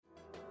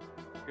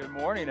Good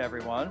morning,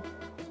 everyone.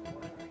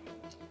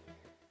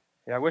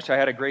 Yeah, I wish I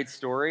had a great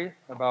story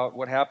about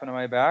what happened to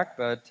my back,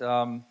 but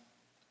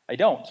I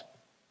don't.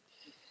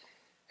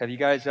 Have you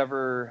guys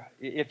ever,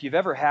 if you've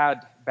ever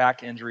had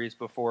back injuries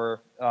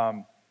before,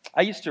 I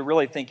used to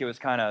really think it was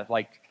kind of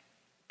like,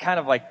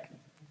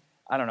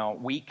 I don't know,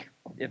 weak.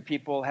 If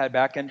people had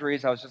back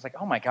injuries, I was just like,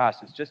 oh my gosh,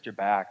 it's just your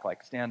back.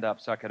 Like, stand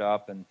up, suck it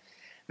up. And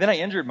then I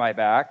injured my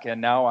back,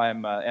 and now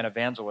I'm an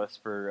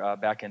evangelist for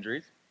back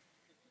injuries.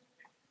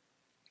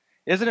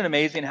 Isn't it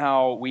amazing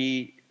how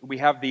we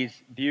have these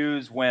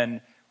views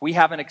when we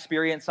haven't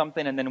experienced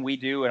something and then we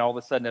do, and all of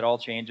a sudden it all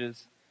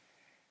changes?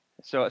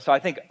 So I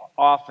think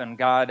often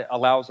God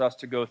allows us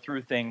to go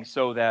through things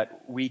so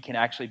that we can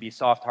actually be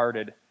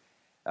soft-hearted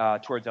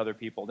towards other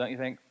people, don't you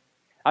think?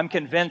 I'm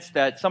convinced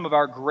that some of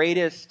our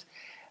greatest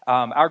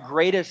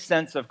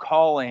sense of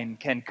calling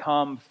can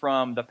come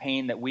from the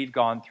pain that we've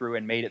gone through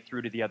and made it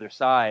through to the other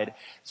side,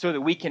 so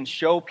that we can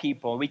show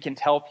people, we can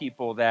tell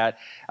people that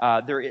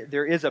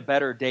there is a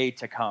better day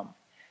to come.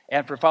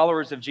 And for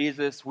followers of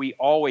Jesus, we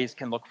always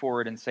can look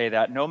forward and say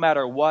that no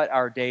matter what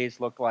our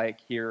days look like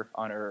here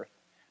on earth,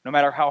 no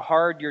matter how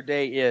hard your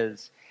day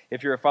is,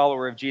 if you're a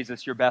follower of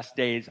Jesus, your best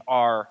days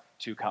are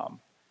to come.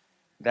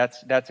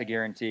 That's a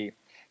guarantee.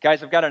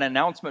 Guys, I've got an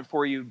announcement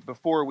for you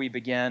before we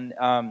begin.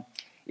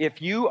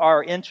 If you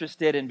are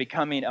interested in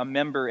becoming a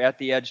member at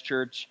the Edge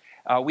Church,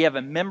 we have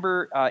a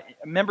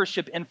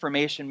membership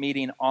information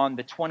meeting on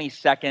the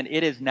 22nd.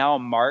 It is now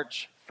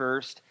March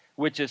 1st,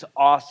 which is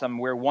awesome.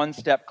 We're one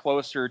step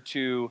closer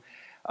to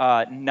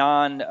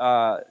non-polar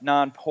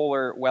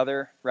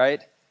weather,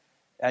 right?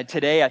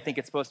 Today, I think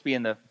it's supposed to be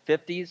in the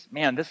 50s.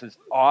 Man, this is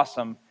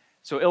awesome.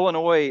 So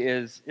Illinois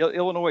is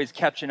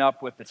catching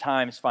up with the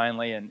times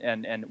finally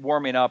and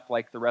warming up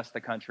like the rest of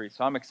the country.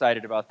 So I'm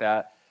excited about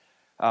that.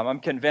 I'm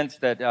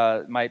convinced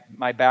that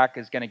my back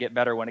is going to get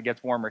better when it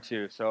gets warmer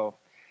too. So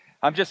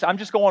I'm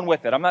just going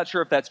with it. I'm not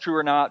sure if that's true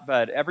or not,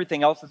 but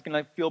everything else is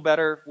going to feel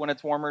better when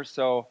it's warmer.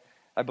 So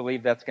I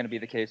believe that's going to be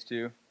the case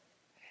too.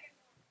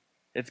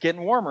 It's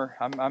getting warmer.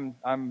 I'm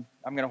going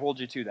to hold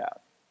you to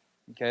that.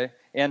 Okay,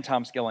 and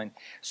Tom Skilling.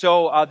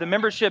 So the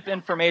membership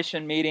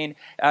information meeting,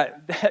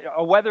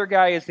 a weather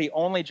guy is the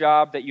only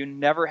job that you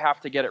never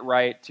have to get it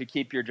right to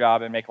keep your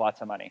job and make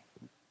lots of money,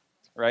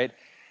 right?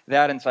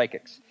 That and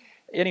psychics.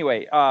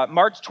 Anyway,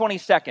 March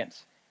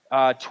 22nd,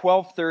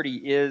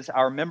 12:30 is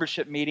our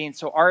membership meeting.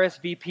 So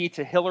RSVP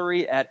to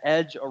Hillary at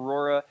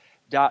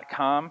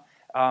edgeaurora.com.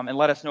 And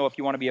let us know if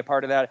you want to be a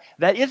part of that.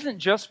 That isn't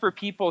just for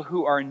people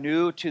who are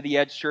new to the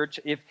Edge Church.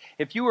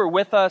 If you were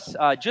with us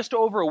just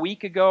over a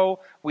week ago,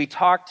 we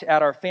talked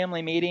at our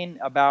family meeting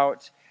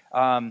about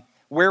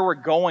where we're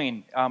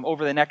going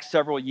over the next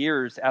several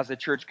years as a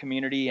church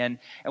community, and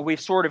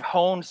we've sort of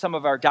honed some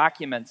of our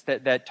documents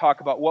that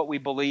talk about what we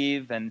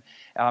believe and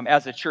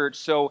as a church.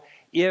 So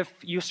if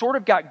you sort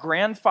of got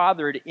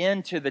grandfathered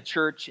into the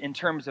church in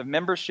terms of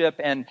membership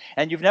and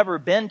you've never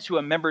been to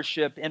a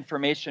membership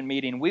information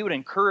meeting, we would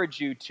encourage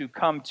you to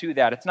come to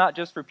that. It's not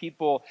just for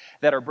people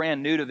that are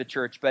brand new to the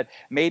church, but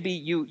maybe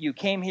you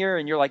came here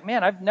and you're like,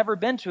 man, I've never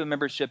been to a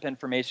membership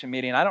information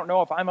meeting. I don't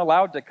know if I'm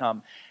allowed to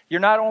come. You're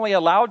not only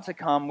allowed to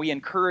come, we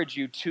encourage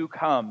you to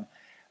come.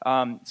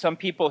 Some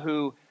people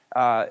who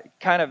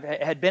kind of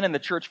had been in the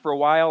church for a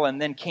while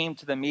and then came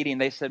to the meeting,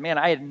 they said, man,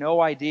 I had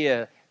no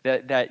idea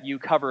that you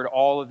covered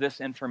all of this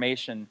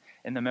information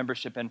in the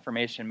membership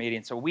information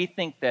meeting. So we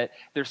think that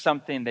there's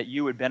something that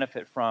you would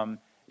benefit from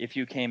if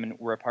you came and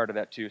were a part of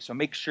that too. So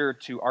make sure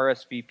to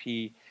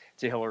RSVP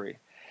to Hillary.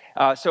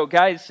 So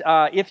guys,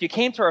 if you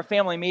came to our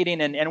family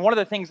meeting, and one of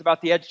the things about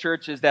the Edge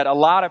Church is that a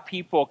lot of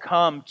people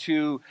come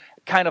to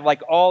kind of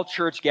like all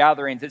church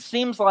gatherings. It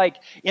seems like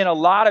in a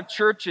lot of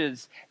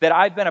churches that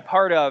I've been a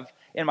part of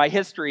in my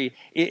history,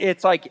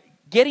 it's like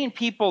getting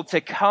people to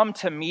come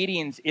to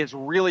meetings is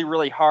really,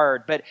 really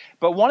hard. But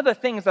one of the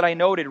things that I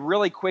noted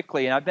really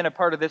quickly, and I've been a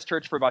part of this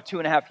church for about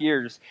 2.5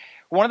 years,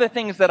 one of the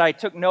things that I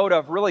took note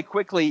of really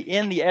quickly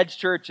in the Edge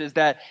Church is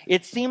that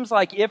it seems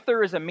like if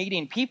there is a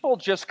meeting, people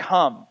just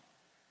come.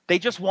 They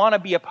just want to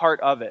be a part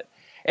of it.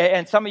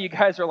 And some of you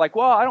guys are like,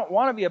 well, I don't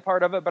want to be a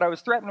part of it, but I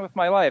was threatened with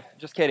my life.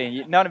 Just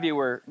kidding. None of you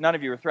were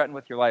threatened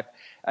with your life,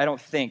 I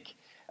don't think.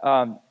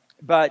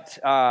 But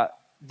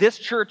this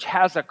church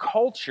has a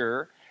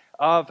culture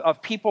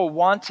of people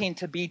wanting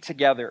to be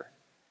together.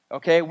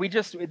 Okay,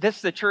 this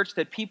is a church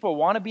that people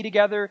want to be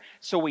together,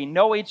 so we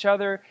know each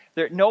other.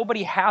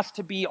 Nobody has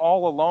to be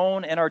all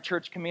alone in our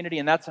church community,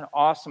 and that's an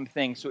awesome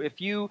thing. So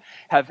if you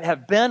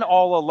have been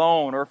all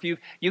alone, or if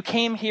you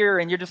came here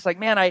and you're just like,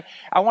 man, I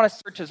want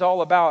to church is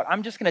all about,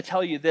 I'm just going to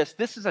tell you this.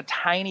 This is a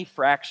tiny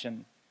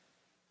fraction.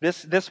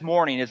 This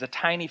morning is a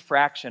tiny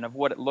fraction of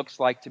what it looks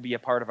like to be a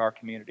part of our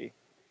community.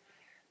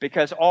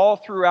 Because all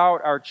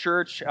throughout our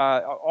church,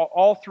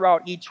 all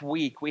throughout each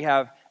week, we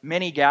have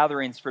many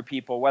gatherings for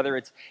people, whether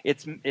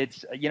it's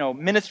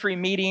ministry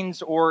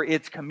meetings or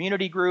it's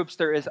community groups.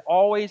 There is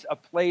always a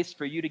place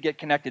for you to get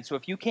connected. So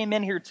if you came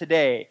in here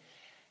today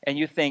and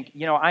you think,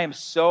 I am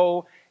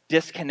so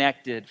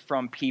disconnected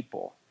from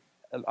people,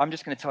 I'm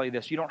just going to tell you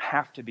this: you don't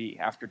have to be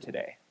after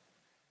today.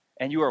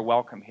 and you are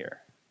welcome here.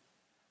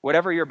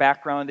 Whatever your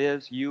background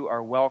is, you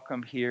are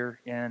welcome here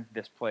in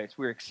this place.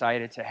 We're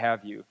excited to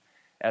have you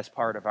as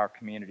part of our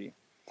community.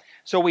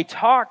 So we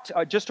talked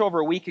just over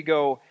a week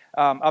ago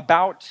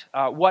about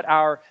what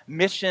our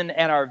mission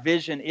and our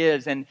vision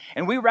is. And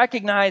we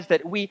recognize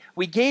that we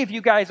gave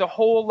you guys a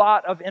whole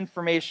lot of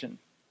information.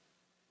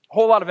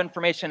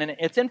 And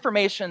it's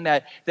information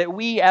that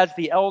we as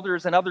the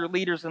elders and other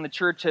leaders in the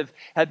church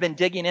have been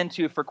digging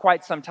into for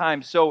quite some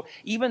time. So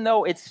even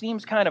though it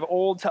seems kind of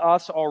old to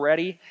us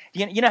already,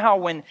 you know how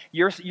when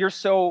you're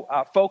so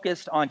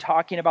focused on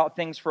talking about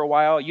things for a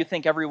while, you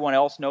think everyone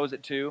else knows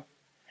it too?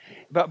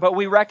 But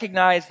we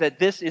recognize that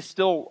this is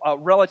still a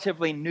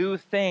relatively new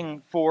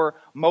thing for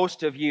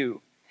most of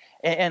you.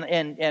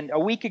 And a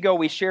week ago,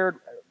 we shared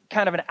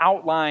kind of an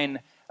outline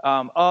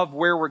of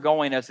where we're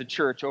going as a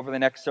church over the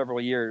next several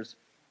years.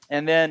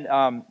 And then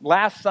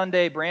last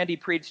Sunday, Brandy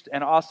preached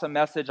an awesome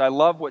message. I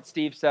love what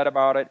Steve said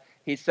about it.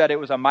 He said it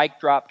was a mic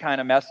drop kind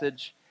of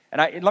message.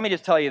 And let me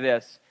just tell you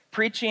this.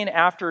 Preaching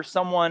after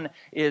someone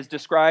is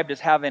described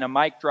as having a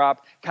mic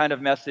drop kind of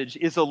message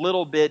is a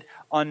little bit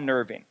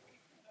unnerving.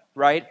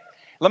 Right?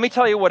 Let me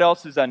tell you what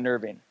else is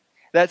unnerving.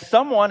 That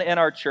someone in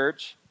our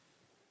church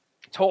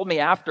told me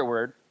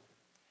afterward,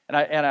 and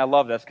I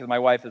love this because my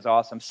wife is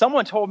awesome.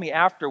 Someone told me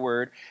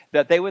afterward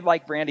that they would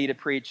like Brandy to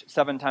preach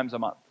 7 times a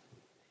month.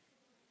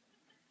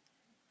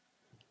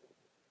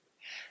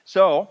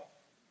 So,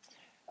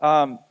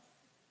 in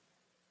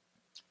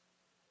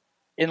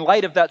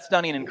light of that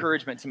stunning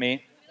encouragement to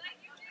me,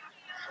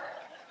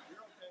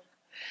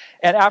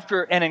 and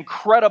after an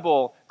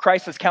incredible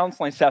crisis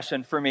counseling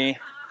session for me,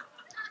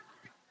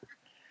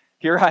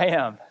 here I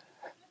am.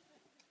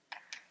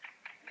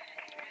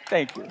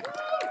 Thank you.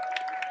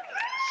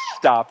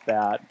 Stop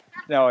that.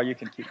 No, you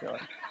can keep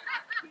going.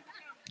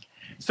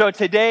 So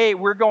today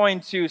we're going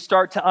to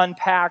start to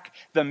unpack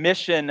the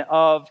mission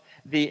of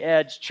the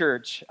Edge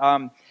Church.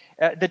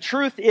 The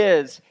truth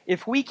is,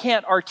 if we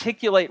can't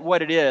articulate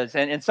what it is,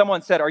 and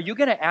someone said, are you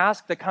going to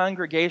ask the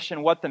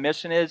congregation what the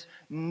mission is?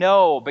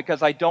 No,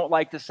 because I don't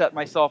like to set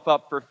myself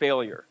up for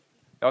failure.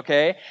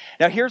 Okay?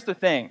 Now here's the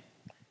thing.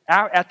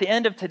 At the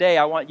end of today,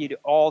 I want you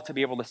all to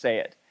be able to say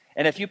it.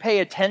 And if you pay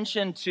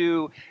attention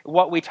to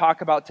what we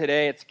talk about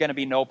today, it's going to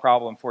be no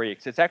problem for you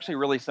because it's actually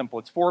really simple.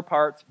 It's 4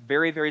 parts,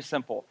 very, very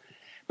simple.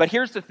 But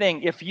here's the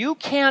thing. If you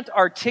can't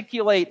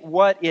articulate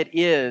what it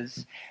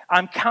is,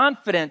 I'm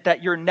confident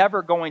that you're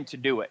never going to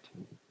do it.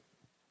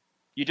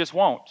 You just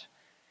won't.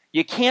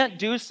 You can't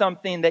do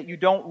something that you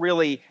don't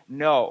really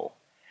know.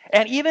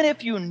 And even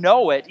if you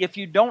know it, if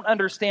you don't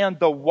understand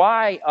the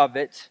why of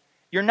it,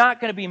 you're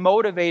not going to be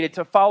motivated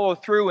to follow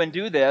through and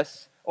do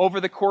this over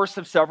the course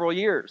of several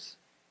years.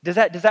 Does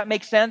that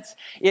make sense?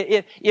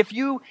 If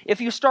you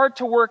start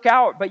to work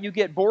out, but you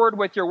get bored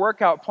with your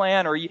workout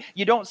plan or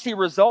you don't see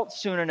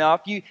results soon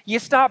enough, you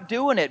stop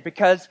doing it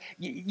because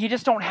you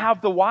just don't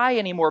have the why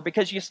anymore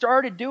because you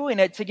started doing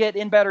it to get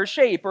in better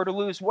shape or to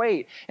lose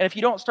weight. And if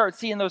you don't start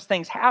seeing those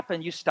things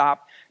happen, you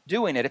stop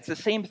doing it. It's the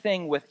same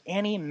thing with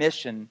any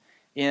mission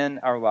in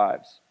our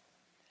lives.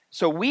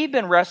 So we've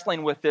been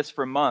wrestling with this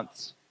for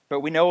months. But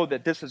we know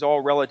that this is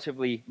all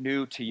relatively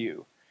new to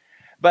you.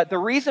 But the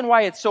reason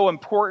why it's so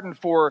important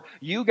for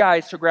you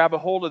guys to grab a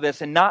hold of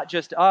this and not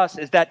just us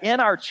is that in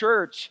our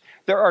church,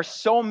 there are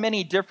so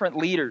many different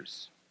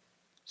leaders.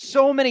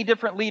 So many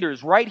different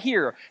leaders right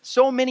here.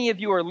 So many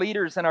of you are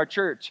leaders in our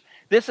church.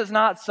 This is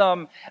not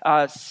some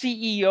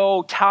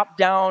CEO,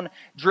 top-down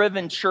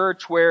driven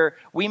church where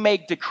we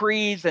make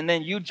decrees and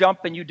then you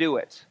jump and you do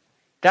it.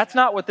 That's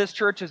not what this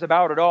church is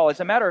about at all. As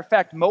a matter of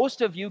fact,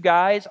 most of you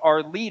guys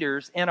are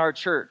leaders in our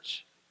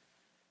church.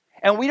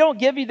 And we don't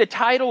give you the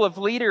title of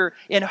leader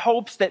in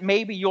hopes that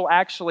maybe you'll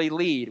actually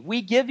lead.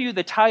 We give you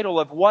the title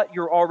of what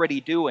you're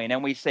already doing,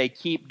 and we say,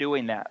 keep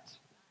doing that.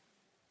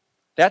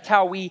 That's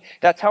how we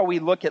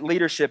look at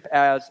leadership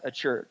as a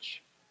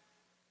church.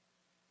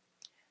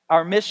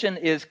 Our mission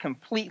is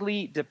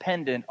completely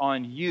dependent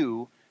on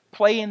you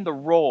playing the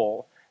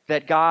role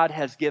that God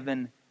has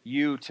given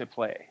you to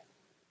play.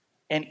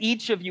 And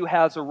each of you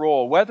has a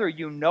role, whether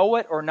you know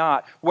it or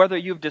not, whether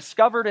you've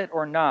discovered it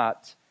or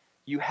not,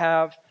 you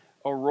have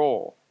a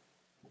role.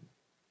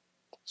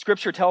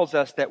 Scripture tells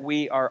us that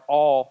we are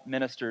all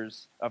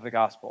ministers of the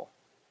gospel.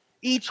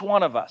 Each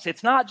one of us.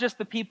 It's not just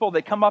the people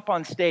that come up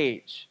on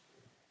stage.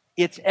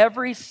 It's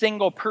every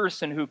single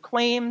person who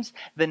claims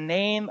the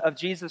name of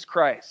Jesus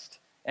Christ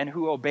and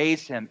who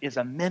obeys him is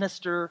a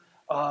minister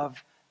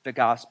of the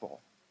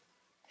gospel.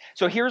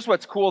 So here's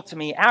what's cool to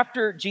me.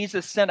 After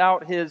Jesus sent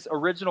out his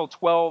original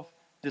 12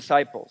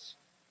 disciples,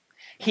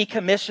 he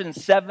commissioned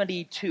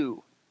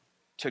 72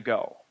 to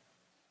go.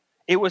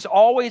 It was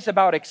always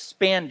about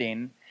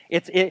expanding.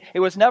 It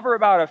was never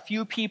about a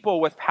few people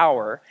with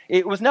power.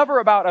 It was never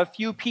about a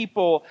few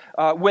people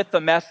with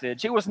the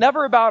message. It was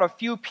never about a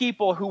few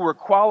people who were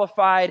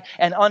qualified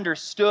and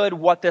understood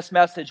what this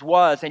message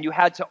was, and you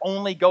had to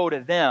only go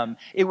to them.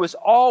 It was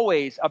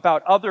always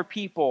about other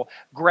people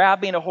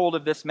grabbing a hold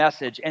of this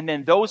message, and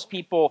then those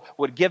people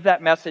would give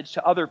that message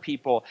to other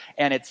people,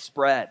 and it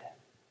spread.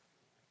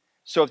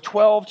 So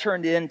 12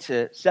 turned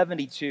into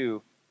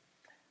 72,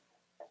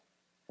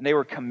 and they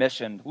were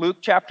commissioned. Luke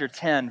chapter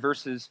 10,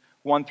 verses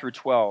 1 through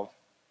 12.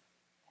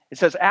 It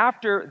says,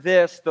 "After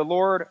this, the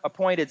Lord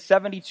appointed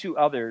 72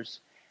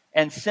 others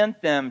and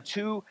sent them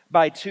 2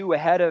 by 2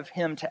 ahead of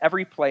him to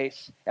every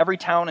place, every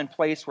town and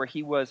place where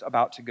he was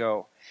about to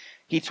go.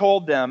 He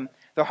told them,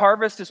 'The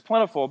harvest is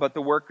plentiful, but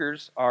the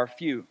workers are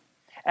few.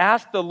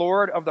 Ask the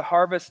Lord of the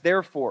harvest,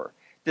 therefore,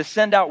 to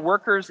send out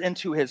workers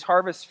into his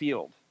harvest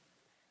field.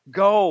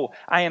 Go,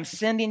 I am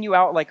sending you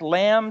out like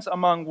lambs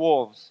among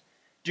wolves.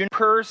 Do not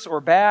purse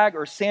or bag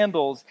or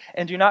sandals,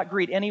 and do not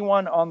greet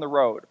anyone on the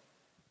road.'"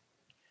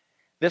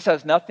 This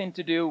has nothing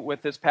to do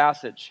with this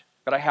passage,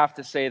 but I have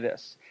to say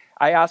this.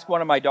 I asked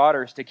one of my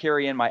daughters to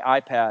carry in my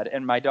iPad,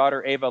 and my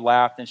daughter Ava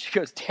laughed, and she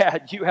goes,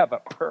 "Dad, you have a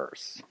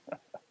purse."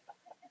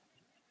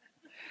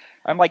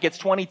 I'm like, it's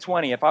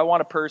 2020. If I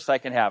want a purse, I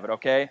can have it,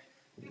 okay?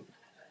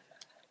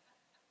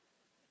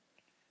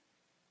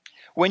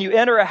 "When you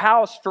enter a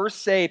house,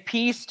 first say,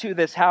 'Peace to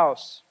this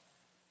house.'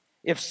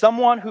 If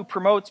someone who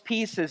promotes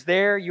peace is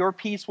there, your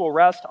peace will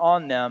rest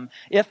on them.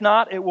 If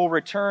not, it will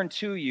return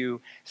to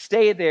you.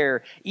 Stay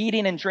there,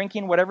 eating and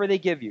drinking whatever they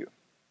give you,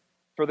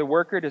 for the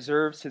worker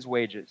deserves his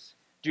wages.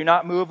 Do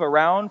not move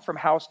around from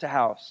house to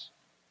house.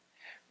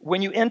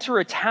 When you enter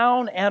a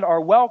town and are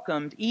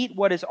welcomed, eat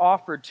what is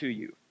offered to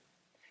you.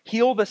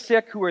 Heal the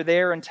sick who are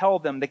there and tell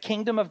them, 'The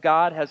kingdom of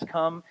God has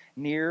come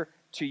near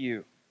to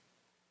you.'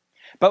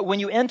 But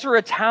when you enter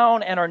a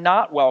town and are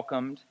not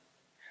welcomed,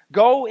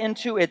 go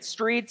into its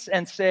streets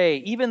and say,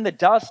 'Even the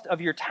dust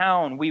of your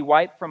town we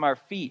wipe from our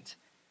feet,'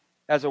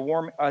 as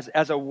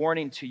a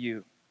warning to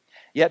you.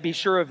 Yet be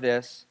sure of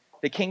this,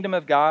 the kingdom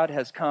of God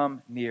has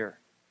come near.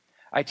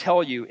 I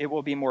tell you, it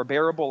will be more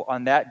bearable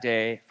on that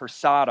day for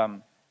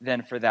Sodom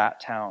than for that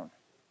town."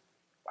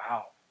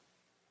 Wow.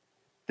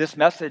 This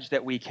message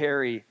that we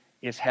carry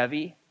is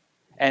heavy,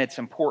 and it's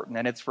important,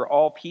 and it's for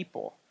all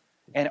people.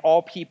 And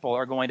all people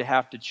are going to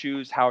have to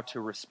choose how to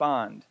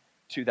respond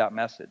to that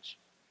message.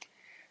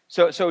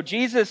 So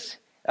Jesus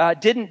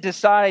didn't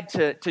decide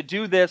to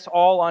do this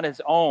all on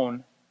his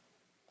own.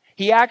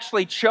 He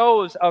actually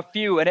chose a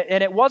few, and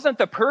it wasn't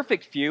the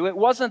perfect few. It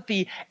wasn't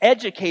the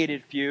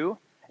educated few.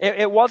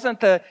 It wasn't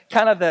the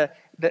kind of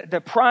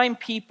the prime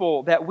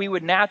people that we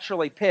would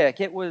naturally pick.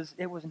 It was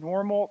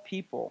normal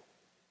people.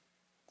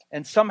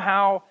 And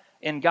somehow,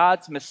 in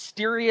God's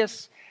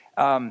mysterious,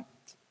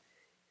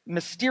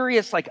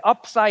 like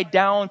upside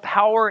down,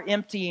 power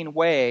emptying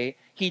way,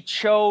 he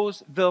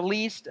chose the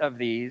least of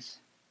these,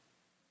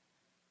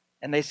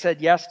 and they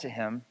said yes to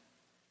him.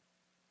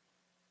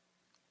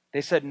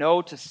 They said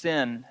no to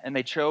sin, and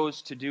they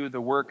chose to do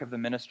the work of the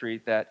ministry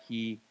that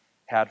he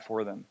had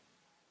for them.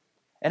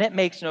 And it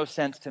makes no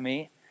sense to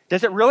me.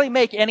 Does it really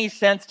make any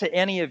sense to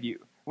any of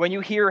you when you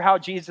hear how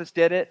Jesus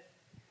did it?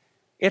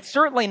 It's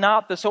certainly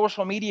not the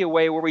social media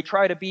way where we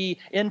try to be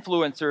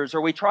influencers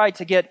or we try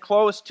to get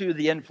close to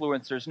the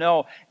influencers.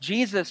 No,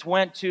 Jesus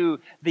went to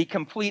the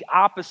complete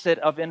opposite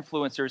of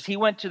influencers. He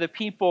went to the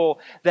people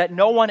that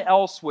no one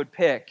else would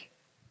pick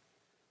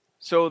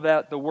so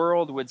that the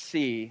world would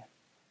see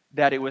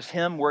that it was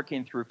him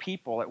working through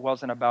people. It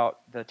wasn't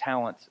about the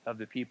talents of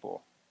the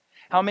people.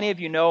 How many of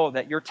you know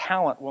that your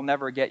talent will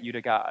never get you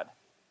to God?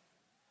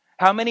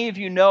 How many of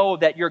you know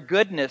that your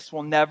goodness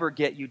will never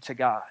get you to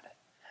God?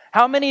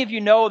 How many of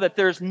you know that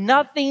there's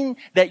nothing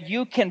that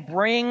you can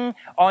bring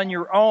on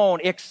your own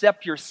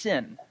except your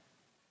sin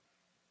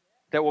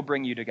that will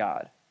bring you to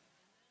God?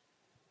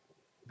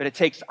 But it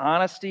takes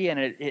honesty, and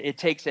it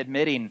takes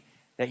admitting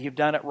that you've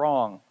done it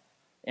wrong.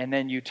 And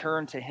then you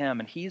turn to him,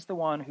 and he's the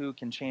one who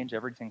can change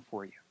everything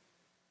for you.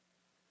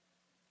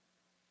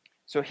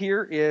 So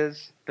here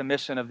is the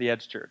mission of the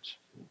Edge Church.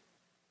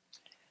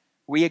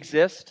 We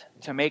exist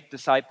to make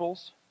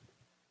disciples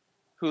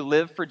who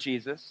live for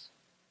Jesus,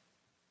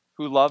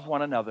 who love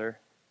one another,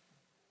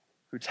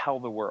 who tell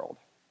the world.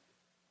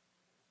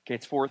 Okay,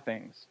 it's 4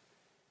 things.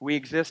 We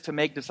exist to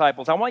make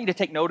disciples. I want you to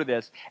take note of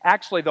this.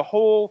 Actually, the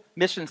whole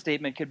mission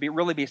statement could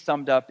really be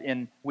summed up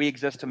in we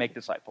exist to make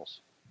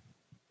disciples.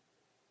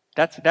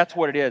 That's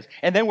what it is.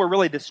 And then we're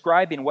really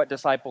describing what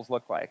disciples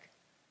look like,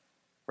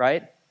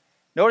 right?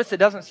 Notice it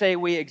doesn't say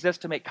we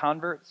exist to make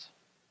converts.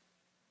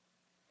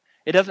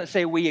 It doesn't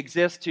say we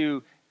exist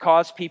to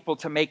cause people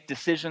to make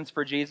decisions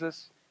for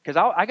Jesus. Because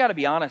I got to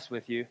be honest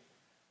with you.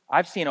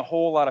 I've seen a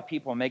whole lot of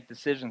people make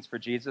decisions for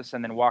Jesus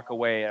and then walk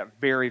away a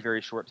very,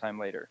 very short time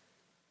later.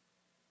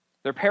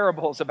 There are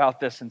parables about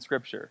this in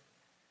Scripture.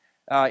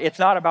 It's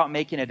not about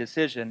making a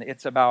decision.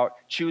 It's about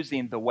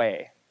choosing the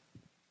way.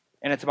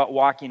 And it's about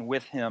walking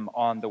with him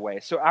on the way.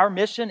 So our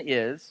mission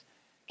is,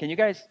 can you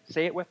guys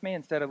say it with me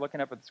instead of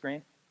looking up at the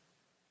screen?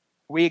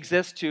 We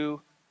exist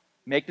to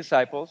make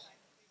disciples.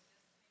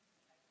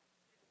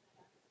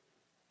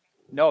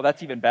 No,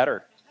 that's even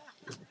better.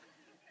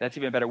 That's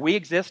even better. We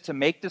exist to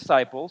make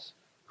disciples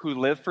who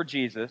live for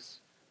Jesus,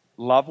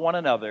 love one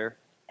another,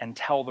 and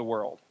tell the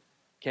world.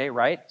 Okay,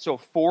 right? So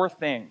 4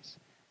 things.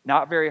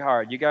 Not very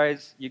hard. You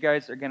guys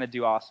are going to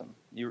do awesome.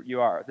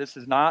 You are. This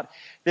is not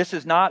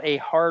a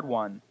hard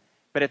one,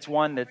 but it's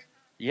one that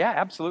Yeah,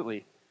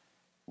 absolutely.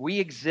 We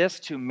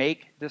exist to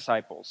make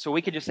disciples. So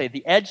we could just say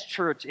the Edge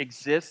Church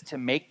exists to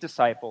make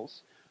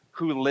disciples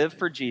who live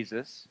for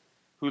Jesus,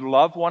 who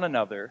love one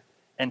another,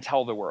 and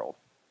tell the world.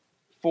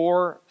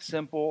 4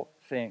 simple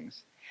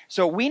things.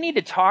 So we need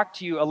to talk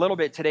to you a little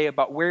bit today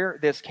about where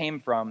this came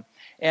from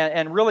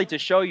and really to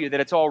show you that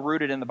it's all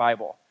rooted in the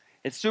Bible.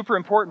 It's super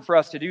important for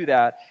us to do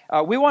that.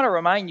 We want to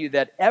remind you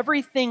that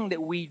everything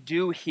that we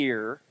do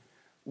here,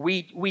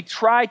 we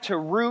try to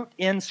root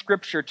in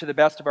Scripture to the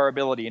best of our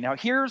ability. Now,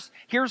 here's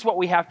what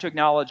we have to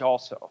acknowledge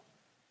also.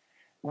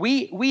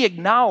 We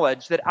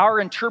acknowledge that our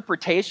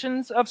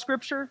interpretations of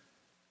Scripture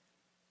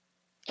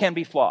can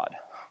be flawed.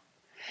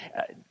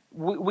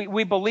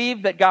 We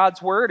believe that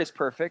God's Word is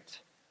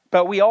perfect,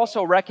 but we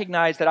also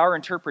recognize that our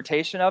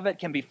interpretation of it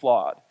can be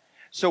flawed.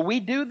 So we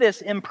do this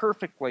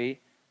imperfectly,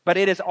 but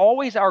it is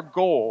always our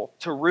goal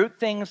to root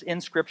things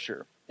in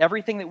Scripture.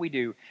 Everything that we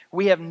do.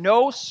 We have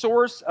no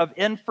source of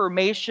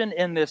information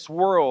in this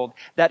world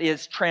that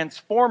is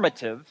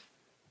transformative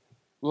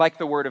like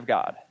the Word of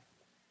God.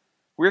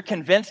 We're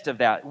convinced of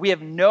that. We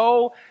have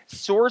no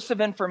source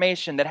of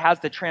information that has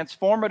the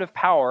transformative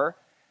power,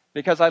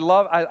 because I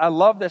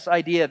love this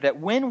idea that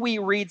when we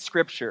read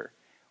Scripture,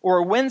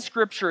 or when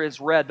Scripture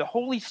is read, the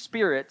Holy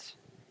Spirit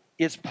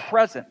is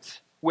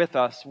present with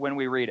us when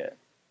we read it.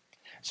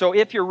 So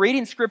if you're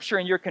reading Scripture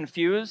and you're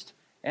confused,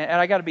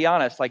 and I got to be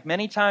honest, like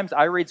many times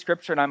I read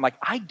Scripture and I'm like,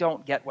 I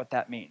don't get what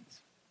that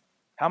means.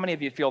 How many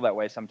of you feel that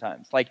way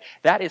sometimes? Like,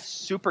 that is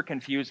super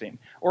confusing.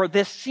 Or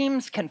this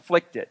seems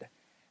conflicted.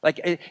 Like,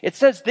 it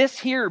says this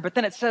here, but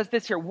then it says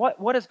this here.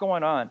 What is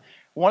going on?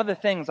 One of the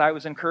things I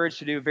was encouraged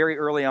to do very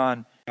early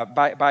on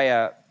by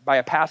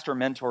a pastor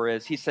mentor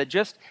is, he said,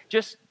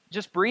 just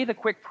breathe a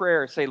quick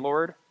prayer. Say,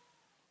 Lord,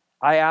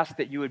 I ask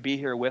that you would be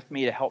here with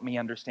me to help me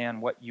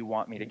understand what you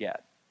want me to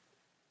get.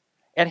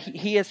 And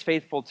he is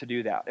faithful to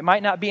do that. It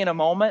might not be in a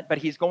moment, but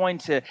he's going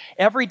to,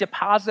 every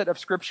deposit of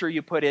Scripture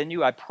you put in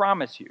you, I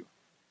promise you,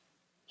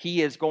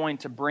 he is going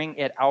to bring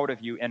it out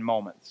of you in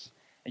moments.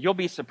 And you'll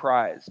be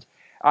surprised.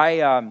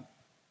 I've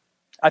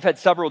had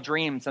several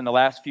dreams in the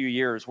last few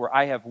years where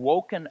I have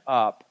woken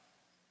up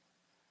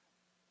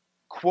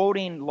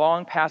quoting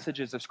long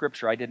passages of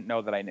Scripture I didn't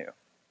know that I knew.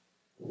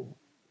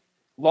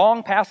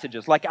 Long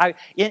passages. Like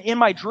in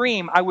my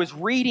dream, I was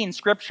reading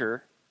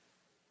Scripture.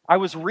 I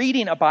was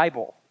reading a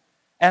Bible.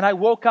 And I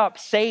woke up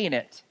saying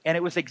it, and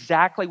it was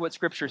exactly what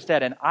Scripture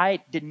said, and I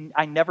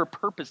never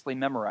purposely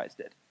memorized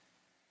it.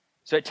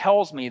 So it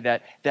tells me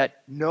that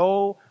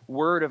no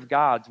word of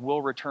God's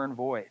will return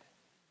void.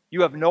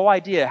 You have no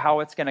idea how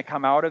it's going to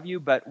come out of you,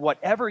 but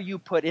whatever you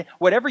put in,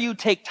 whatever you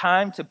take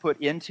time to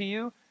put into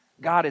you,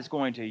 God is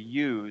going to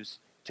use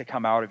to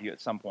come out of you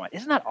at some point.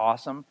 Isn't that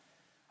awesome?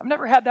 I've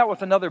never had that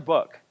with another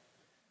book.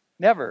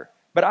 Never.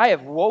 But I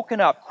have woken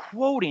up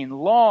quoting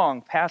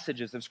long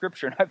passages of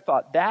Scripture, and I've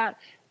thought, that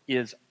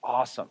is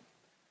awesome.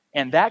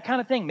 And that kind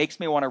of thing makes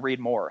me want to read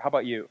more. How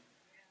about you?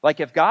 Like,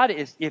 if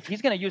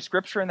he's going to use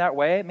Scripture in that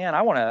way, man,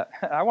 I want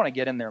to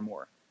get in there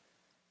more.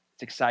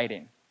 It's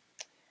exciting.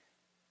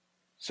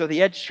 So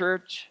the Edge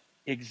Church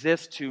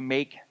exists to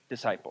make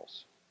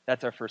disciples.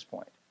 That's our first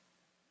point.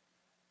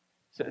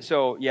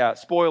 So yeah,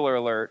 spoiler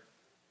alert,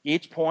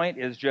 each point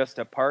is just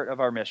a part of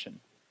our mission.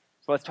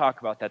 So let's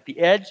talk about that. The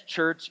Edge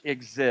Church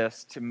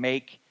exists to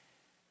make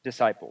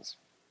disciples.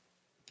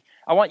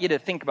 I want you to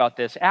think about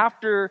this.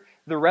 After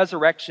the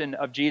resurrection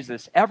of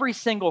Jesus, every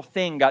single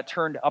thing got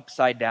turned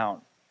upside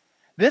down.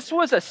 This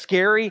was a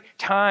scary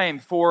time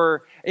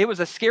for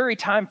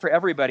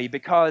everybody,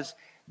 because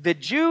the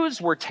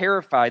Jews were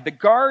terrified. The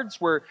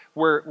guards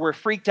were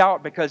freaked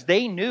out because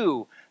they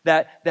knew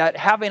that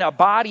having a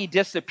body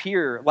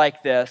disappear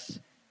like this,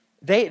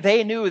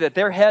 they knew that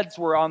their heads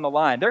were on the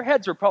line. Their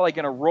heads were probably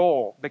going to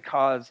roll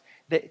because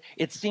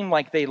it seemed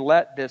like they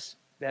let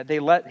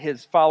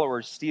his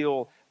followers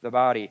steal the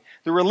body.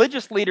 The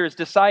religious leaders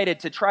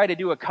decided to try to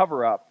do a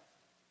cover-up.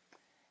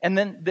 And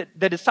then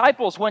the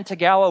disciples went to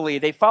Galilee.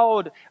 They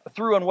followed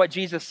through on what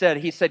Jesus said.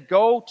 He said,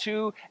 go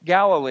to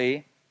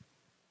Galilee.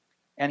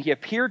 And he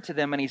appeared to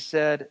them and he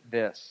said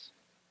this: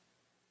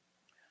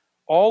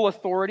 all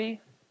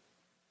authority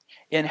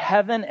in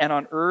heaven and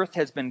on earth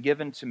has been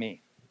given to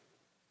me.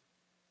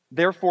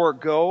 Therefore,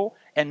 go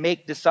and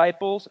make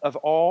disciples of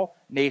all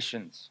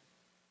nations,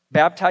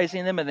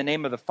 baptizing them in the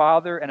name of the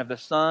Father and of the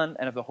Son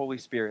and of the Holy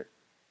Spirit,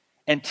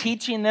 and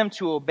teaching them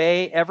to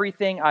obey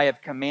everything I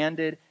have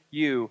commanded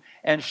you.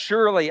 And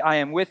surely I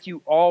am with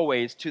you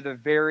always to the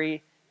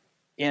very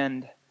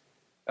end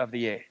of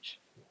the age.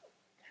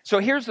 So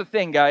here's the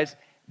thing, guys.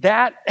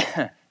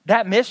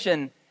 That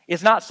mission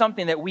is not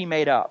something that we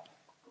made up.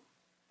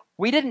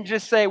 We didn't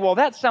just say, well,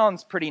 that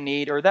sounds pretty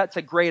neat, or that's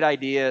a great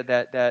idea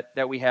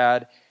that we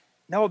had.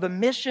 No, the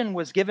mission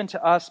was given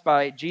to us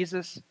by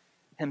Jesus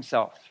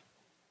himself.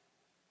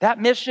 That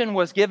mission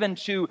was given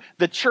to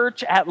the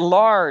church at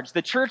large,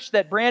 the church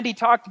that Brandy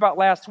talked about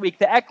last week,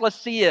 the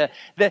ecclesia,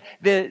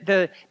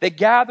 the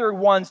gathered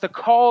ones, the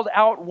called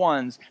out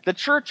ones. The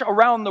church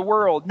around the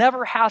world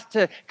never has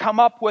to come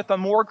up with a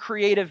more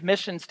creative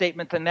mission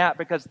statement than that,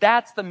 because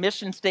that's the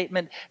mission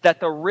statement that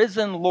the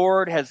risen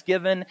Lord has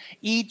given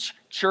each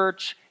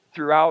church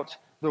throughout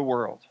the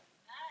world.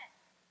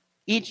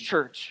 Each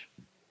church.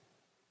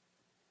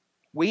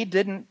 We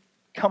didn't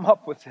come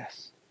up with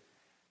this.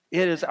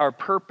 It is our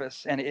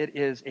purpose, and it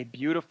is a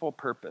beautiful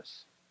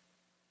purpose.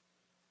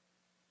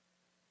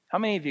 How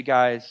many of you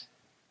guys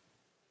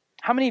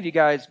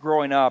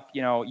growing up,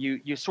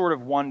 you sort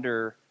of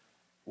wonder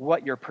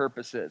what your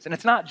purpose is? And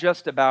it's not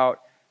just about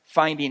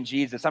finding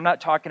Jesus. I'm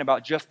not talking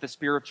about just the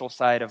spiritual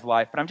side of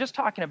life, but I'm just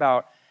talking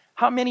about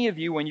how many of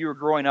you, when you were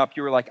growing up,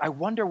 you were like, I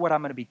wonder what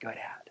I'm going to be good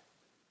at.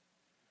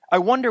 I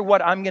wonder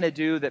what I'm going to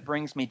do that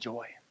brings me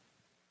joy.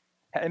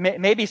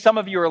 Maybe some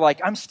of you are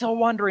like, I'm still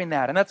wondering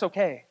that, and that's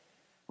okay.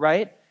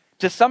 Right?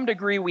 To some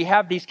degree, we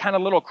have these kind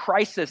of little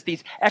crises,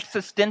 these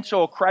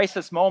existential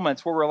crisis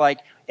moments where we're like,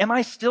 am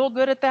I still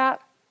good at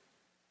that?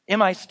 Am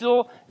I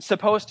still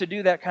supposed to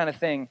do that kind of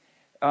thing?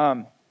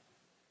 I'm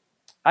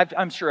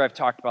sure I've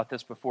talked about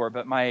this before,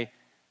 but my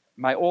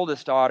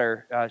oldest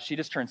daughter, she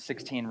just turned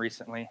 16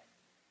 recently.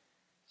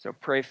 So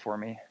pray for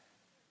me.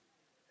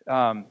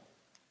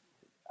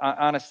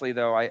 Honestly,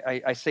 though,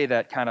 I say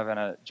that kind of in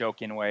a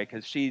joking way,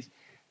 because she's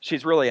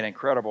really an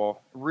incredible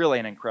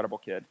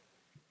kid.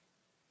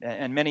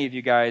 And many of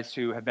you guys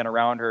who have been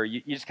around her,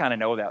 you just kind of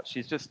know that.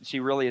 She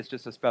really is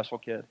just a special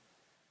kid.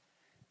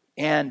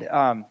 And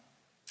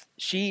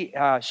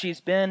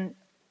she's been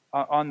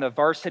on the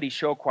varsity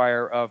show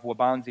choir of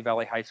Waubonsie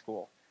Valley High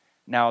School.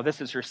 Now, this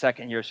is her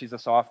second year. She's a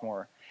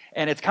sophomore.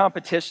 And it's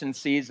competition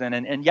season.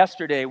 And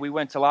yesterday, we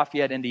went to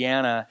Lafayette,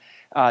 Indiana,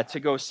 to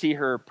go see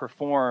her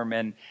perform.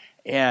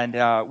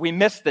 And we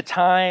missed the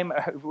time.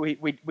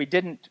 We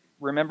didn't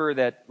remember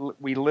that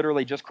we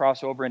literally just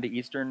crossed over into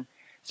Eastern.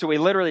 So we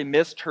literally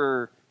missed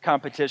her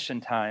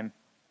competition time.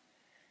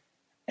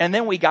 And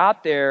then we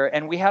got there,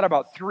 and we had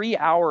about 3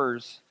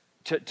 hours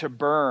to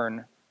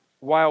burn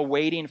while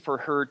waiting for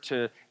her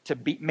to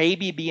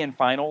maybe be in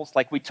finals.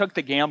 Like, we took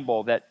the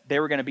gamble that they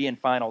were going to be in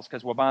finals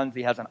because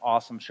Waubonsie has an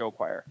awesome show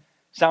choir.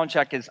 Sound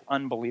check is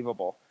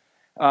unbelievable.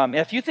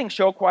 If you think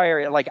show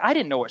choir, like, I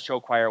didn't know what show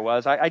choir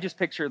was. I just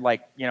pictured,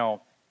 like,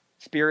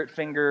 spirit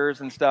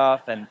fingers and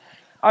stuff. And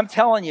I'm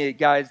telling you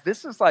guys,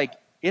 this is like,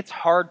 it's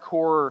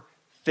hardcore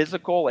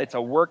physical. It's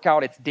a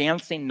workout. It's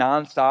dancing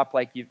nonstop,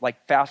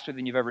 like faster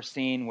than you've ever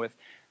seen, with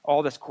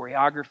all this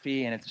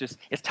choreography, and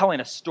it's telling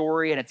a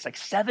story, and it's like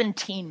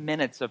 17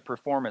 minutes of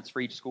performance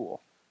for each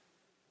school.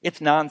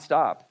 It's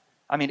nonstop.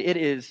 I mean,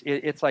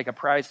 it's like a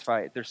prize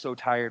fight. They're so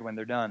tired when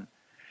they're done.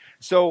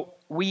 So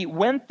we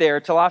went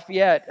there to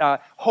Lafayette,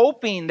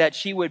 hoping that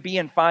she would be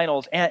in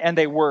finals, and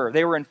they were.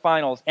 They were in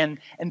finals, and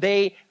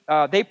they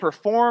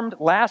performed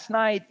last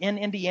night in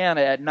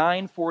Indiana at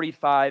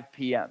 9:45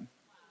 p.m.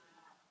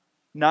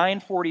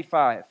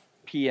 9:45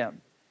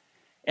 p.m.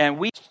 And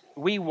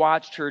we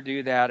watched her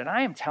do that, and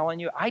I am telling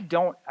you,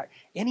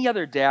 any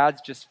other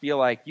dads just feel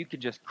like you could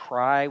just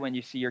cry when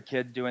you see your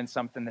kids doing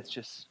something it's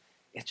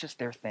just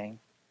their thing.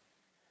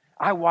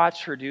 I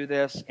watched her do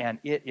this, and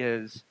it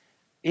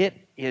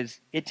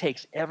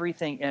takes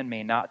everything in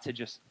me not to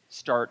just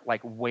start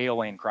like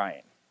wailing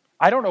crying.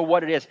 I don't know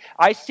what it is.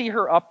 I see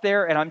her up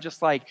there, and I'm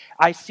just like,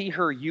 I see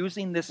her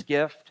using this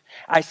gift.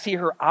 I see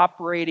her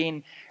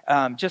operating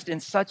just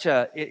in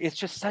it's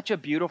just such a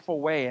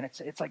beautiful way. And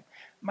it's like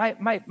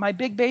my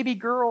big baby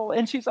girl,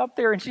 and she's up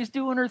there, and she's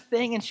doing her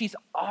thing, and she's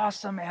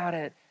awesome at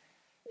it.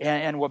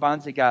 And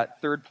Waubonsie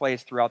got third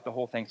place throughout the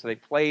whole thing. So they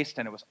placed,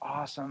 and it was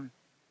awesome.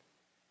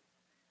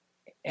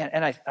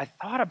 And I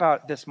thought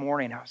about this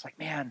morning. I was like,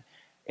 man,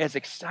 as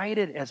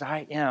excited as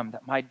I am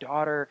that my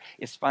daughter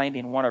is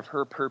finding one of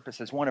her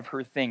purposes, one of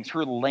her things,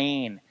 her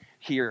lane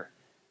here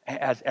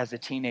as a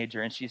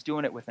teenager, and she's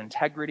doing it with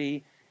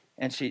integrity,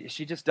 and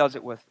she just does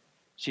it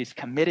she's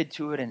committed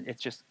to it, and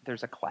it's just,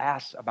 there's a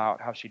class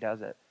about how she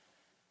does it.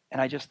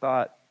 And I just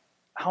thought,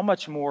 how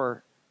much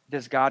more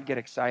does God get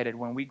excited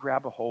when we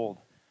grab a hold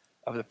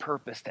of the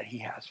purpose that he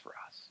has for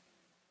us?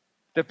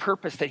 The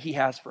purpose that he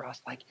has for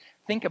us. Like,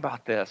 think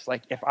about this.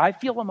 Like, if I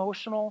feel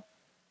emotional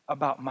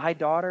about my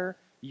daughter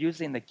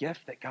using the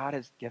gift that God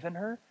has given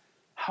her,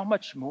 how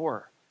much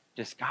more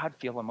does God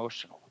feel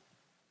emotional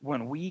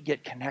when we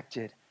get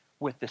connected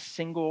with the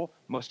single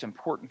most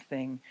important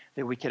thing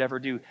that we could ever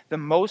do? The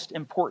most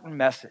important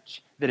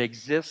message that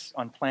exists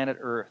on planet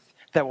Earth,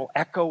 that will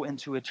echo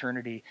into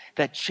eternity,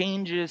 that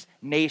changes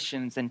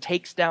nations and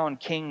takes down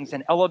kings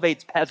and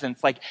elevates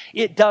peasants. Like,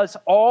 it does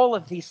all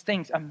of these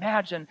things.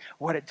 Imagine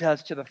what it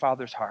does to the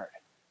Father's heart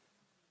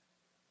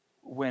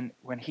when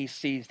he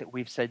sees that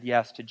we've said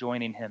yes to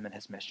joining him in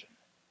his mission.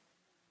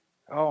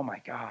 Oh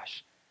my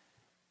gosh.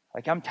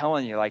 Like, I'm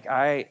telling you, like,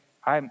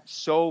 I'm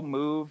so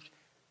moved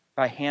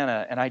by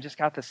Hannah, and I just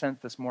got the sense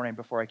this morning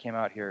before I came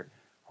out here,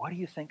 what do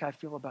you think I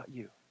feel about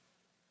you?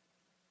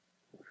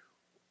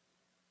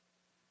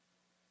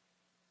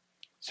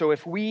 So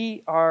if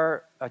we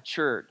are a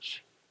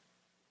church,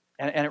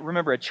 and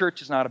remember, a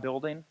church is not a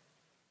building.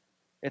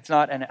 It's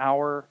not an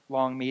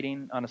hour-long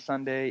meeting on a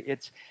Sunday.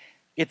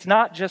 It's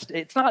not just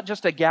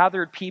a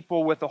gathered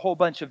people with a whole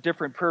bunch of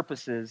different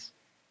purposes.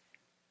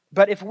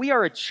 But if we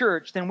are a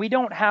church, then we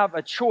don't have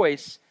a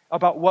choice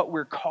about what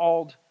we're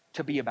called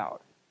to be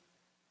about.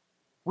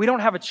 We don't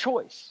have a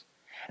choice.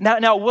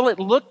 Now, will it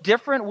look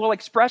different? Will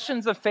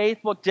expressions of faith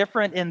look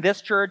different in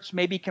this church,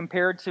 maybe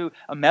compared to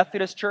a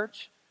Methodist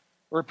church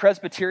or a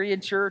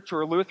Presbyterian church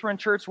or a Lutheran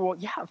church? Well,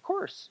 yeah, of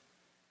course.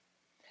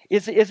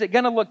 Is it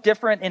going to look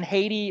different in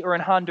Haiti or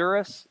in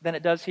Honduras than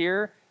it does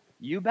here?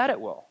 You bet it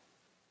will.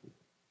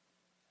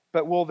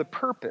 But will the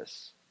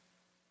purpose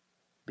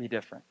be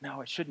different?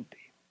 No, it shouldn't be.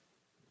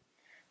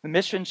 The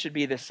mission should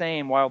be the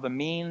same while the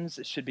means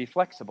should be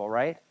flexible,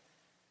 right?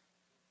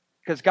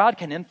 Because God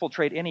can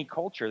infiltrate any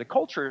culture. The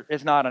culture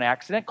is not an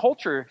accident.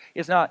 Culture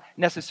is not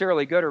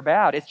necessarily good or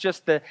bad. It's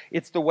just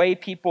it's the way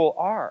people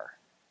are.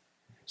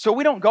 So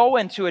we don't go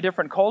into a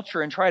different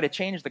culture and try to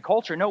change the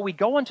culture. No, we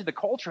go into the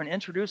culture and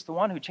introduce the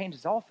one who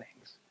changes all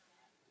things.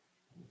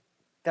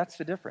 That's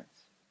the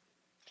difference.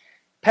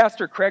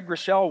 Pastor Craig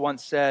Rochelle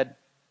once said,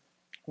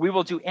 "We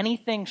will do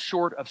anything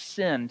short of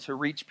sin to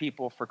reach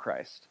people for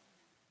Christ."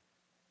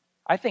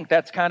 I think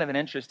that's kind of an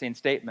interesting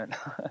statement.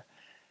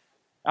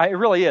 It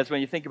really is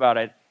when you think about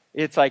it.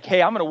 It's like,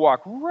 hey, I'm going to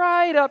walk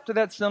right up to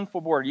that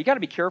sinful border. You got to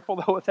be careful,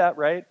 though, with that,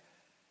 right?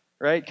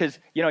 Right? Because,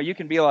 you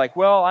can be like,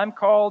 well, I'm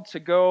called to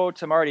go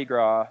to Mardi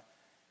Gras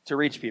to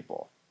reach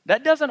people.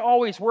 That doesn't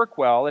always work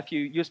well if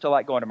you used to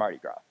like going to Mardi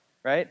Gras,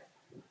 right?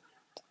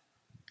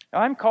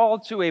 I'm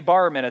called to a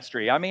bar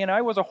ministry. I mean,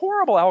 I was a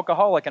horrible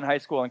alcoholic in high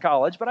school and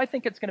college, but I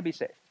think it's going to be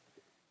safe.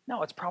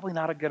 No, it's probably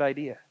not a good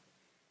idea.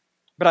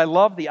 But I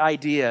love the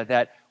idea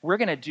that we're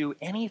going to do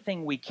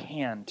anything we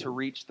can to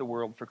reach the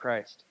world for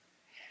Christ.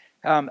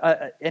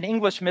 An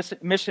English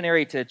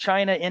missionary to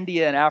China,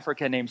 India, and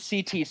Africa named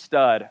C.T.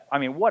 Studd. I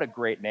mean, what a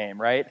great name,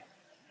 right?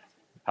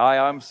 Hi,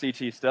 I'm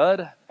C.T.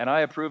 Studd, and I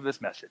approve this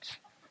message.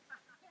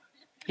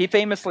 He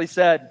famously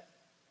said,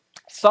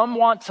 "Some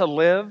want to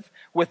live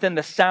within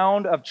the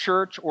sound of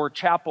church or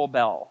chapel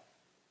bell.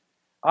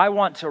 I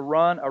want to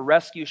run a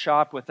rescue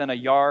shop within a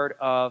yard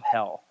of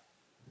hell."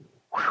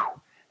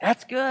 Whew,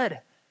 that's good.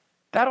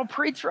 That'll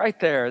preach right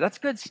there. That's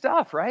good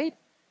stuff, right?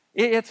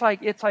 It's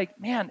like,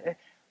 man,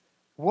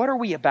 what are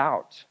we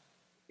about?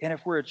 And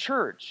if we're a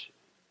church,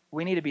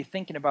 we need to be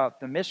thinking about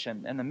the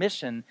mission. And the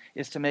mission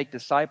is to make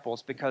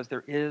disciples because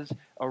there is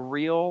a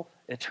real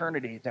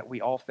eternity that we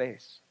all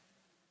face.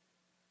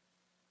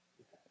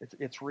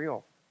 It's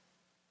real.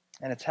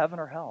 And it's heaven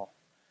or hell.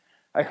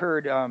 I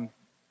heard a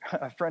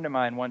friend of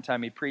mine one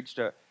time, he preached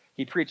a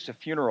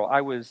funeral.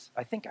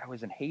 I think I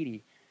was in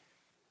Haiti.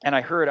 And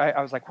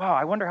I was like, wow,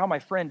 I wonder how my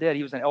friend did.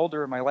 He was an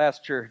elder in my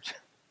last church.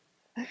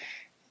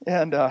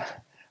 And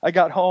I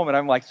got home and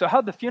I'm like, so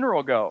how'd the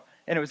funeral go?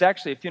 And it was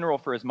actually a funeral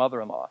for his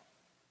mother-in-law.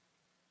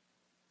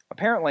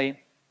 Apparently,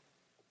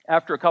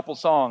 after a couple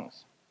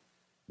songs,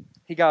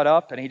 he got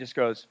up and he just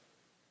goes,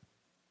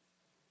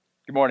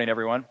 "Good morning,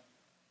 everyone.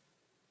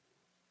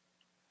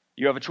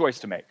 You have a choice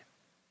to make.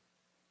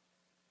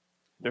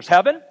 There's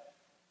heaven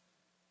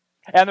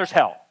and there's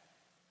hell.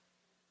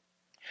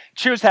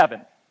 Choose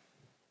heaven.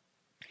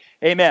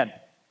 Amen."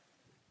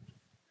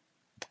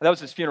 That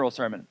was his funeral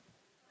sermon.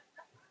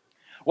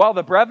 While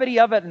the brevity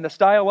of it and the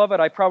style of it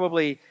I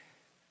probably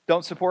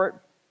don't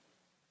support,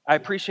 I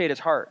appreciate his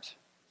heart.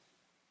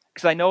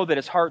 Because I know that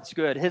his heart's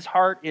good. His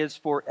heart is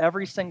for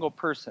every single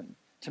person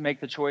to make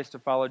the choice to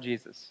follow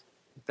Jesus.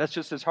 That's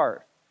just his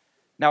heart.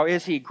 Now,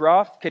 is he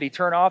gruff? Could he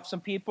turn off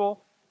some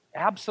people?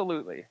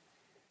 Absolutely.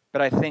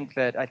 But I think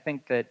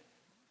that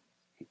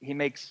he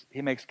makes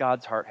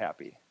God's heart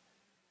happy.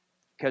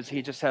 Because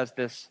he just has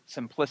this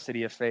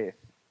simplicity of faith.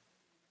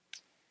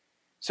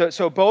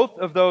 So both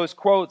of those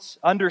quotes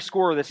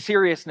underscore the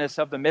seriousness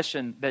of the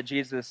mission that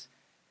Jesus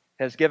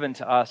has given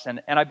to us.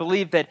 And I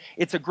believe that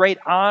it's a great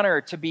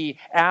honor to be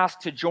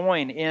asked to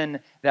join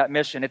in that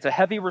mission. It's a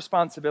heavy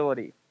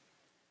responsibility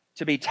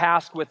to be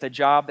tasked with a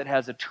job that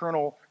has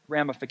eternal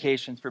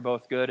ramifications for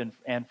both good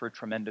and for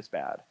tremendous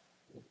bad.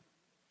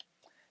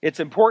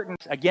 It's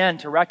important, again,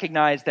 to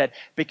recognize that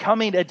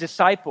becoming a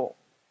disciple,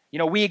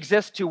 we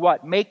exist to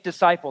what? Make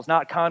disciples,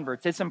 not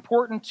converts. It's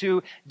important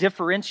to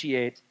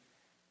differentiate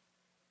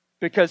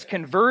because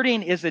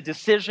converting is a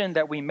decision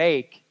that we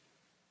make.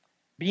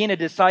 Being a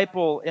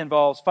disciple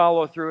involves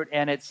follow through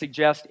and it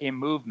suggests a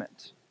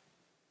movement.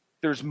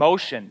 There's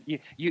motion.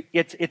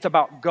 It's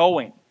about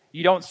going.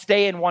 You don't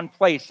stay in one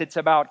place. It's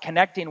about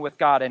connecting with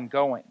God and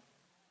going.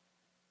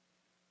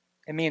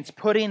 It means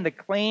putting the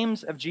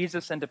claims of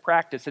Jesus into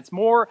practice. It's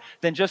more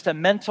than just a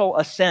mental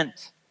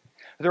assent.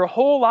 There are a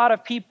whole lot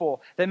of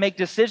people that make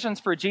decisions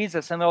for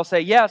Jesus and they'll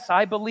say, yes,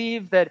 I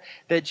believe that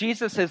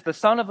Jesus is the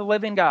Son of the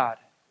living God.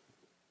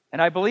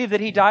 And I believe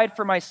that he died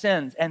for my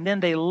sins. And then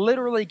they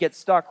literally get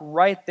stuck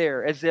right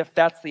there as if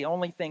that's the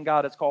only thing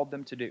God has called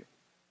them to do.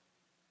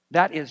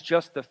 That is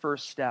just the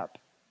first step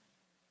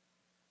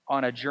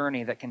on a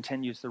journey that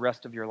continues the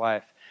rest of your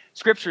life.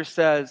 Scripture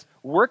says,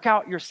 work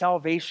out your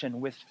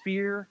salvation with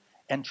fear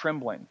and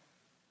trembling.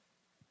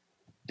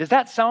 Does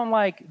that sound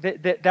like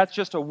that's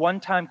just a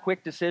one-time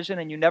quick decision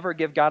and you never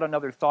give God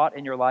another thought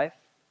in your life?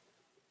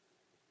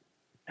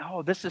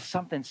 No, this is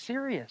something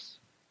serious.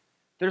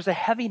 There's a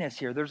heaviness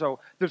here.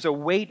 There's a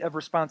weight of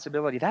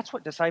responsibility. That's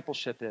what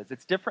discipleship is.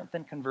 It's different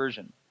than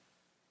conversion.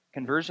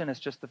 Conversion is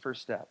just the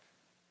first step.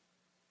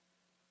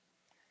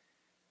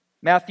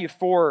 Matthew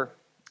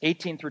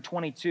 4:18 through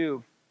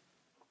 22.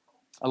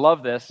 I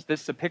love this.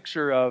 This is a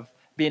picture of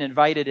being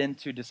invited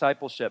into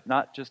discipleship,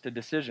 not just a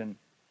decision.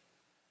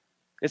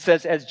 It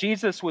says, as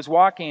Jesus was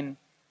walking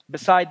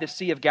beside the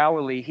Sea of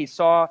Galilee, he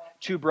saw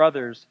two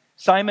brothers,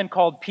 Simon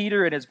called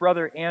Peter and his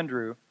brother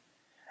Andrew.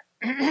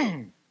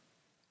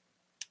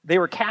 They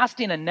were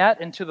casting a net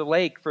into the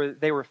lake, for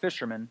they were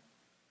fishermen.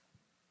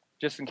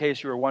 Just in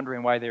case you were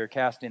wondering why they were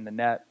casting the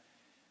net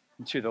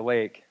into the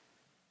lake.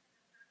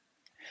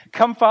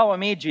 Come follow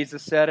me,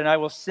 Jesus said, and I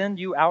will send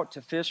you out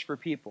to fish for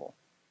people.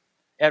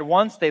 At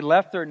once they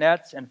left their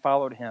nets and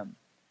followed him.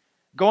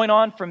 Going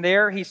on from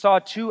there, he saw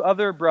two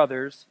other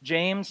brothers,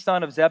 James,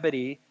 son of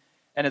Zebedee,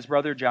 and his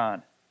brother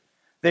John.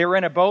 They were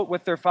in a boat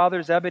with their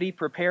father Zebedee,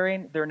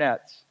 preparing their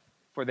nets,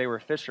 for they were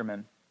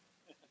fishermen.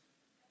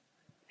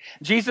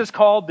 Jesus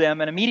called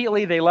them, and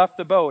immediately they left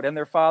the boat and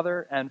their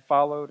father and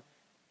followed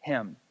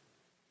him.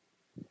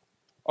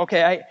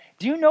 Okay,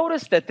 do you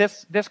notice that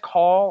this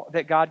call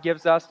that God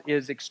gives us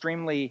is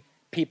extremely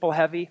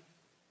people-heavy?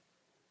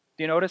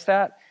 Do you notice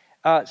that?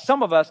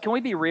 Some of us, can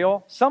we be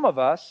real? Some of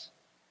us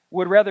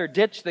would rather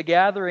ditch the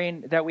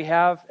gathering that we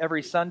have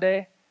every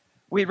Sunday.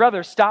 We'd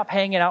rather stop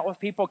hanging out with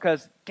people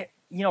because,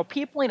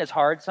 peopling is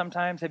hard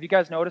sometimes. Have you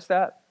guys noticed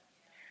that?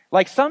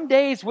 Like some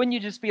days, wouldn't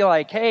you just be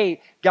like,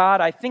 hey, God,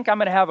 I think I'm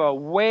going to have a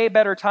way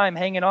better time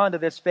hanging on to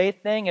this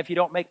faith thing if you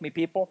don't make me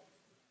people?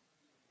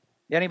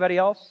 Anybody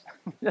else?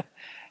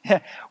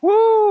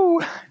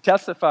 Woo!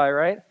 Testify,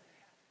 right?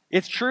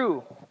 It's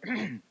true.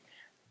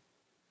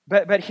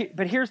 But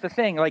here's the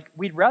thing. Like,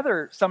 we'd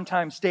rather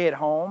sometimes stay at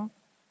home.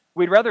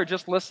 We'd rather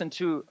just listen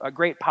to a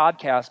great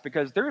podcast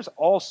because there's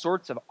all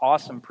sorts of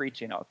awesome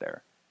preaching out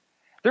there.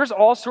 There's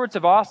all sorts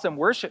of awesome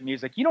worship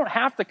music. You don't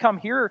have to come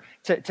here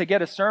to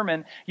get a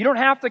sermon. You don't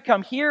have to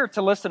come here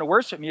to listen to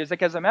worship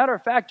music. As a matter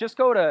of fact, just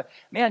go to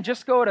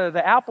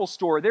the Apple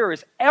store. There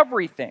is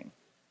everything.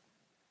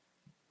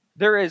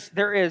 There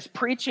is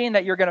preaching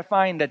that you're going to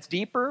find that's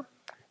deeper.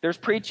 There's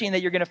preaching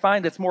that you're going to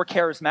find that's more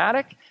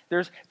charismatic.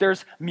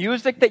 There's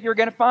music that you're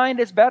going to find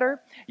is better.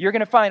 You're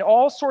going to find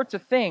all sorts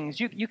of things.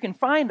 You can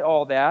find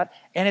all that,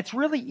 and it's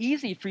really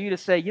easy for you to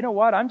say, you know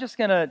what, I'm just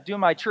going to do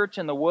my church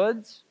in the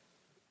woods.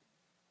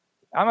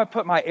 I'm going to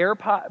put my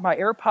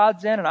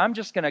AirPods in, and I'm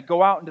just going to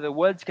go out into the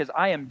woods because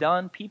I am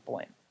done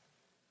peopling.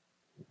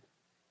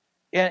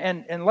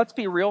 And let's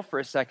be real for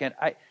a second.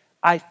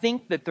 I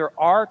think that there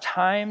are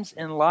times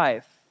in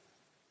life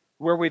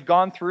where we've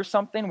gone through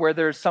something, where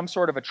there's some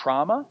sort of a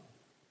trauma,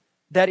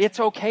 that it's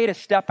okay to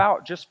step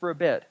out just for a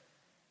bit.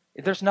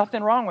 There's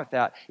nothing wrong with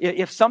that.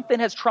 If something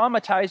has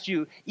traumatized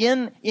you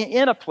in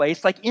a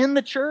place, like in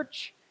the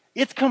church,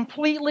 it's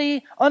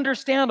completely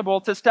understandable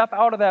to step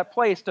out of that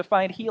place to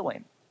find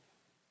healing.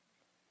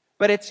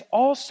 But it's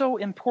also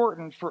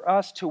important for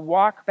us to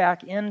walk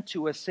back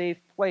into a safe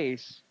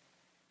place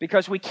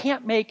because we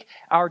can't make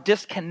our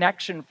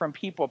disconnection from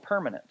people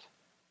permanent.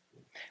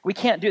 We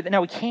can't do that. Now,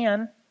 we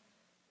can,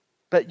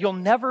 but you'll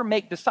never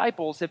make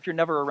disciples if you're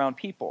never around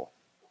people.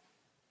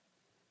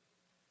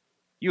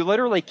 You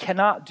literally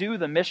cannot do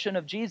the mission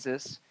of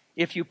Jesus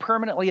if you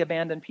permanently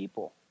abandon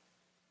people.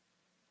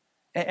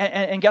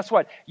 And guess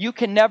what? You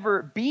can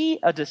never be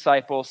a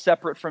disciple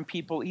separate from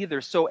people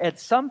either. So at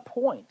some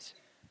point,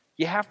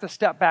 you have to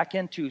step back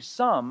into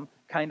some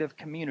kind of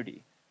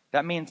community.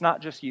 That means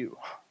not just you.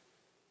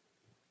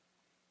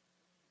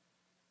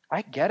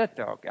 I get it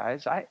though,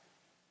 guys.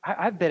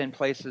 I've been in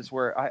places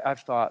where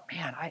I've thought,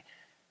 man,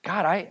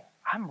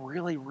 I'm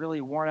really,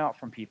 really worn out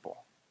from people.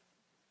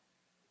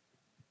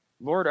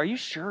 Lord, are you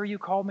sure you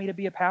called me to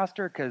be a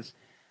pastor? Because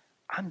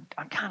I'm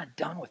kind of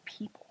done with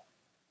people.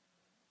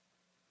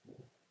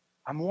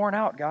 I'm worn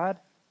out, God.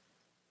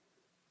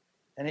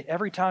 And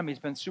every time he's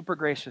been super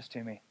gracious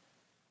to me.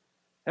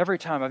 Every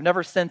time. I've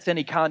never sensed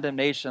any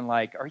condemnation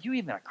like, are you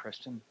even a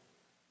Christian?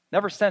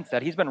 Never sensed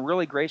that. He's been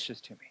really gracious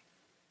to me.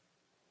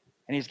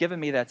 And he's given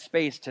me that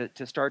space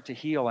to start to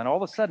heal. And all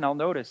of a sudden I'll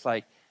notice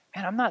like,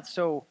 man, I'm not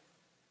so,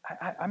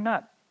 I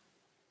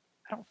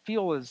don't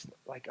feel as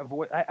like,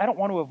 I don't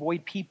want to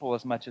avoid people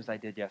as much as I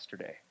did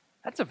yesterday.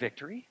 That's a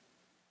victory,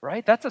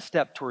 right? That's a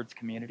step towards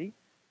community.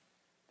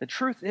 The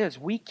truth is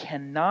we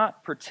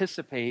cannot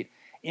participate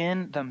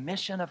in the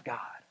mission of God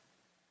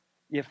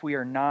if we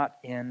are not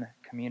in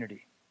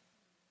community.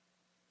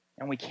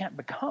 And we can't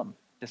become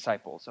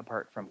disciples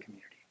apart from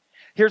community.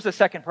 Here's the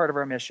second part of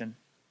our mission.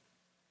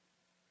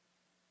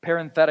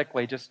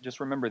 Parenthetically, just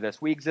remember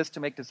this. We exist to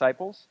make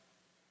disciples,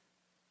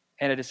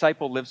 and a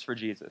disciple lives for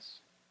Jesus.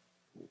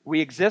 We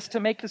exist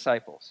to make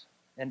disciples,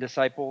 and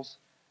disciples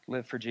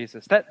Live for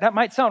Jesus. That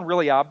might sound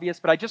really obvious,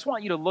 but I just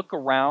want you to look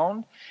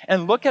around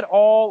and look at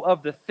all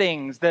of the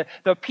things, the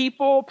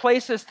people,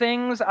 places,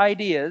 things,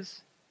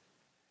 ideas,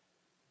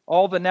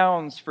 all the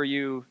nouns for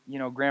you,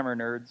 grammar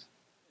nerds.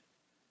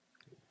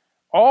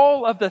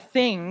 All of the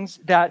things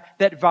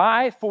that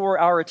vie for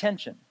our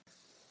attention.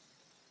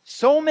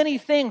 So many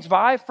things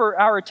vie for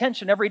our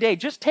attention every day.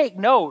 Just take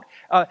note.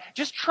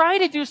 Just try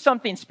to do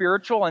something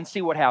spiritual and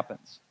see what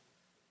happens.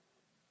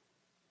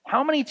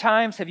 How many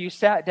times have you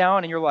sat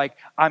down and you're like,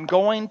 I'm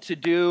going to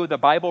do the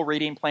Bible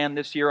reading plan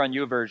this year on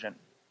YouVersion?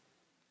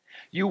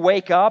 You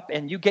wake up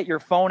and you get your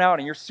phone out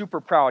and you're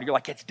super proud. You're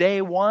like, it's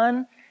day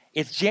one.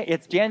 It's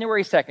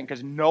January 2nd,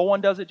 because no one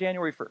does it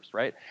January 1st,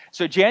 right?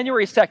 So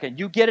January 2nd,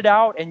 you get it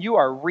out and you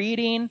are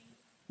reading.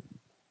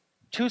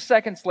 2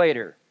 seconds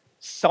later,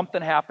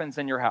 something happens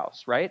in your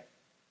house, right?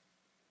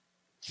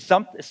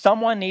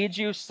 Someone needs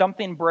you,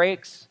 something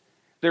breaks,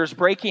 there's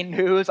breaking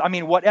news. I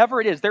mean,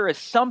 whatever it is, there is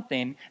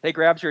something that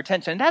grabs your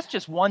attention. And that's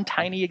just one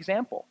tiny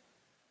example.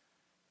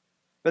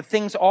 But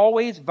things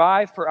always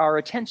vie for our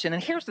attention.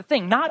 And here's the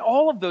thing, not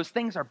all of those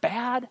things are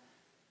bad.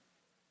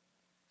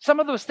 Some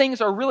of those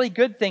things are really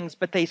good things,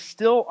 but they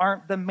still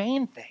aren't the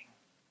main thing.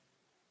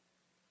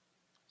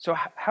 So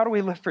how do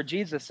we live for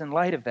Jesus in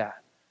light of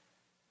that?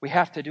 We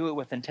have to do it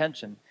with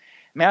intention.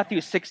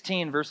 Matthew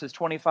 16, verses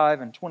 25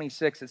 and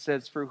 26, it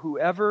says, "For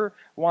whoever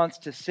wants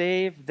to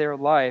save their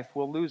life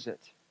will lose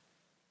it.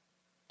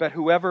 But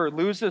whoever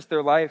loses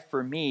their life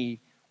for me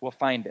will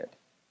find it."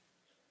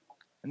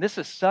 And this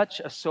is such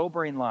a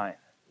sobering line.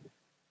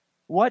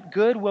 What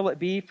good will it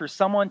be for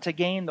someone to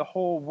gain the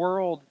whole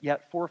world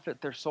yet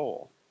forfeit their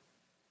soul?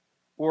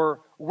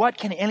 Or what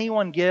can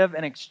anyone give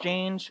in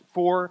exchange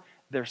for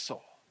their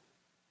soul?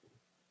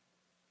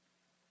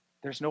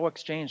 There's no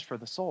exchange for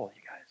the soul,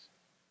 you guys.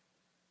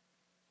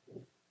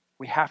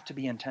 We have to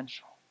be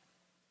intentional.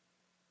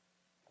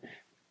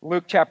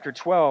 Luke chapter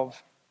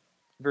 12,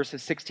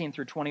 verses 16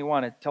 through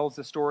 21, it tells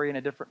the story in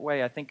a different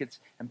way. I think it's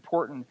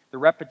important. The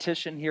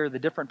repetition here, the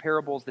different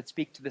parables that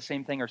speak to the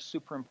same thing are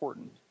super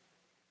important.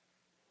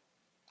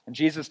 And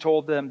Jesus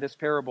told them this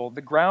parable: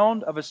 "The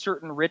ground of a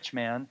certain rich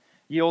man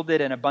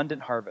yielded an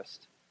abundant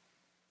harvest.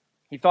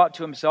 He thought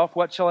to himself,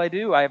 'What shall I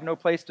do? I have no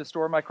place to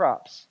store my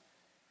crops.'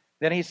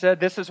 Then he said,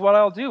 'This is what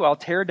I'll do. I'll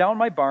tear down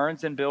my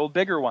barns and build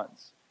bigger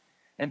ones.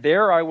 And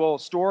there I will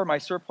store my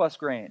surplus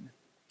grain.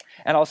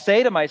 And I'll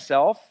say to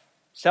myself,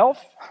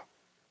 Self,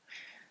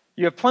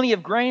 you have plenty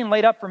of grain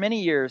laid up for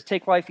many years.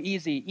 Take life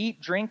easy.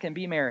 Eat, drink, and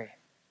be merry.'"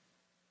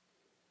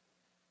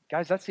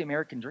 Guys, that's the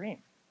American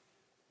dream.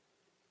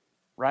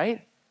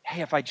 Right?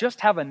 Hey, if I just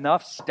have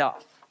enough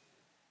stuff,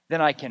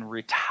 then I can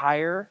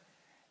retire,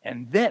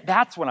 and then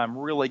that's when I'm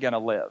really going to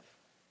live.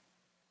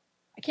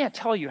 I can't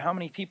tell you how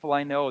many people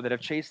I know that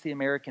have chased the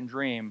American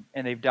dream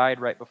and they've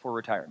died right before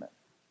retirement.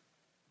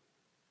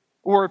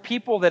 Or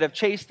people that have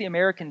chased the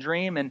American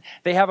dream and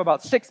they have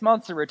about 6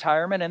 months of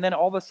retirement, and then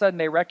all of a sudden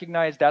they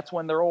recognize that's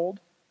when they're old.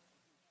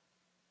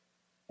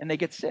 And they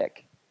get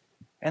sick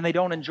and they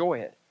don't enjoy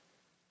it.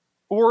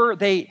 Or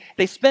they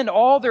spend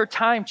all their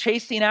time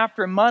chasing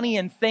after money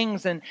and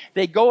things, and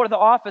they go to the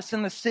office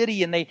in the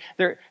city and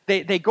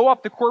they go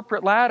up the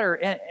corporate ladder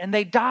and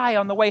they die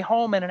on the way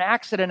home in an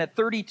accident at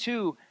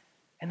 32,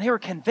 and they were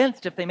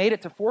convinced if they made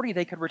it to 40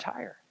 they could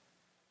retire.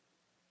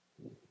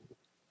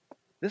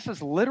 This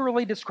is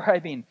literally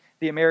describing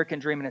the American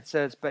dream, and it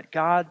says, "But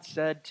God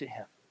said to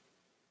him."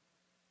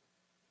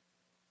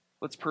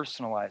 Let's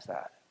personalize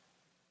that.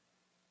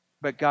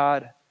 But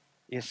God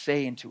is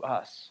saying to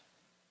us,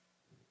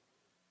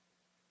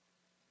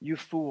 "You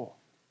fool,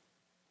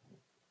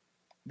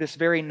 this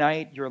very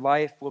night your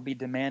life will be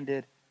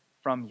demanded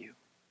from you.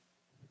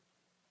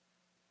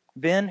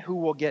 Then who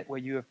will get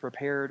what you have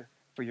prepared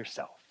for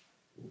yourself?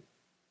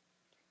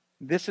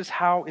 This is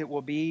how it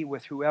will be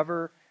with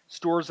whoever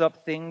stores up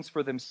things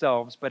for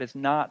themselves, but is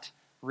not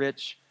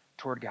rich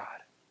toward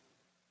God."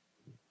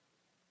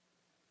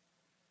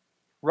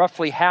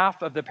 Roughly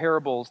half of the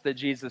parables that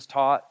Jesus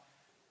taught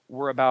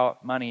were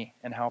about money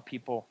and how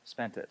people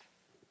spent it.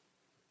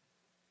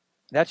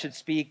 That should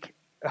speak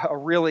a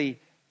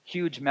really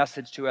huge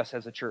message to us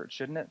as a church,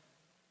 shouldn't it?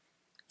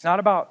 It's not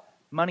about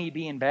money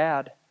being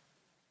bad,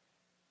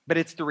 but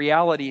it's the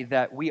reality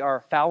that we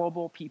are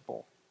fallible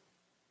people,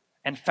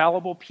 and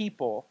fallible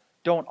people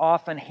don't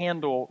often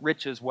handle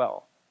riches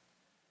well.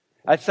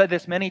 I've said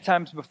this many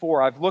times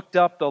before. I've looked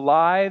up the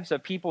lives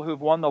of people who've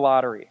won the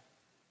lottery.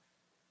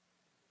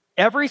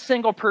 Every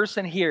single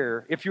person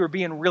here, if you were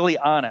being really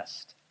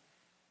honest,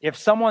 if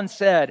someone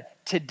said,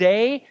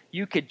 today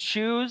you could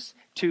choose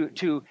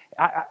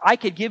I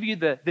could give you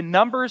the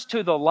numbers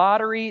to the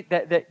lottery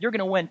that you're going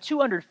to win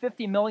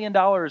 $250 million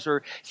or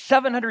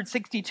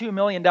 $762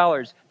 million,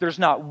 there's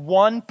not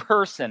one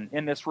person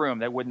in this room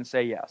that wouldn't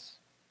say yes.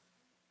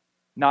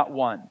 Not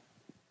one.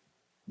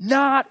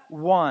 Not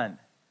one.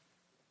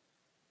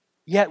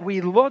 Yet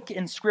we look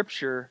in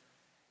Scripture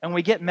and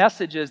we get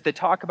messages that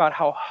talk about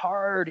how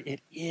hard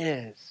it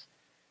is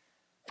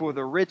for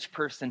the rich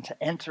person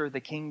to enter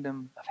the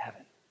kingdom of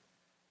heaven.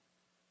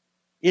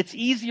 It's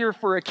easier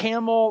for a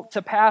camel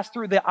to pass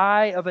through the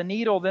eye of a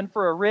needle than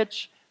for a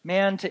rich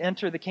man to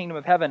enter the kingdom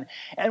of heaven.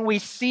 And we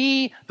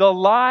see the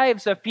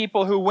lives of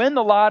people who win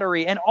the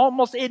lottery, and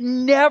almost it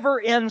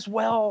never ends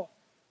well.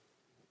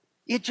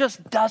 It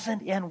just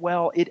doesn't end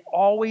well. It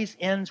always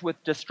ends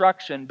with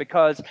destruction,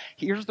 because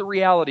here's the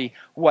reality: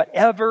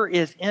 whatever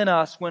is in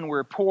us when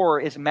we're poor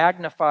is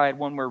magnified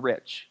when we're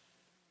rich.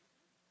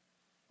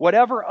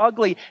 Whatever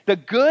ugly, the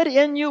good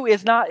in you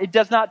it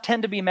does not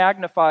tend to be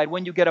magnified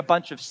when you get a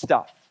bunch of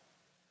stuff.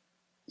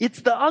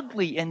 It's the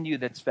ugly in you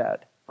that's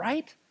fed,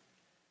 right?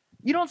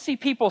 You don't see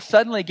people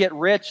suddenly get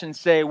rich and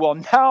say, well,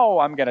 now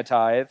I'm going to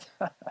tithe.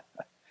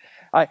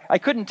 I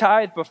couldn't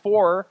tithe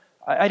before.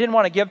 I didn't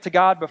want to give to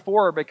God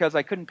before because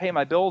I couldn't pay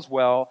my bills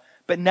well.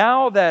 But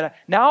now that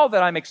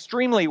I'm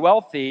extremely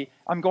wealthy,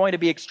 I'm going to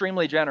be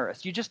extremely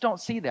generous. You just don't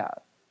see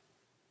that.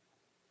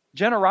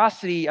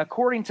 Generosity,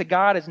 according to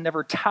God, is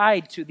never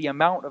tied to the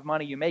amount of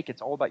money you make.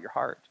 It's all about your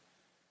heart.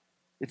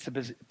 It's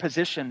the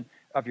position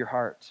of your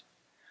heart.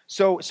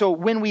 So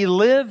when we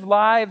live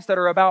lives that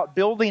are about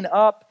building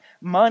up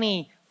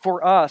money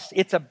for us,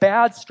 it's a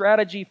bad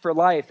strategy for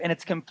life, and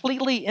it's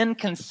completely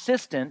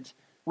inconsistent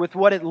with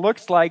what it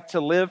looks like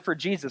to live for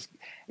Jesus.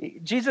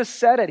 Jesus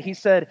said it. He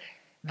said,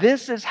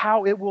 "This is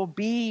how it will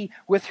be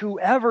with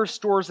whoever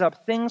stores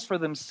up things for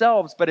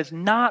themselves, but is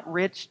not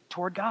rich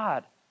toward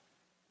God."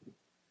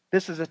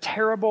 This is a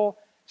terrible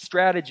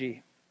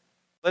strategy.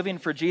 Living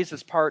for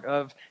Jesus, part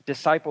of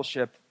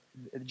discipleship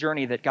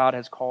journey that God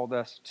has called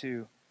us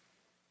to.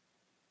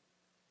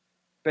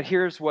 But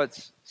here's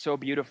what's so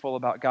beautiful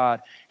about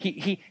God.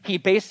 He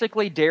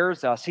basically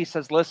dares us. He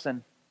says,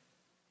 listen,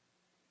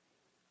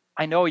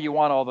 I know you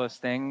want all those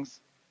things.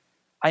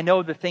 I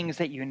know the things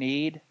that you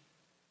need.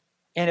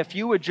 And if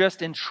you would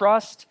just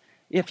entrust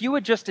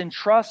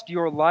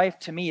your life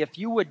to me, if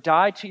you would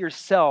die to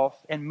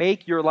yourself and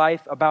make your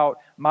life about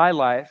my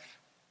life,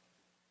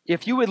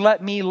 if you would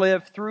let me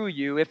live through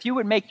you, if you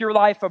would make your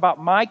life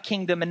about my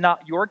kingdom and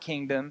not your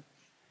kingdom,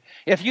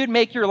 if you'd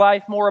make your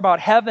life more about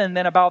heaven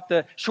than about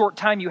the short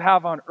time you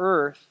have on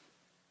earth,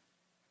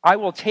 I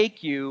will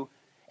take you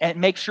and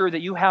make sure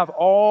that you have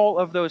all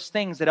of those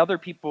things that other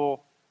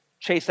people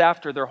chase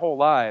after their whole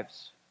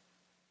lives.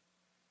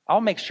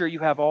 I'll make sure you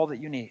have all that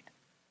you need.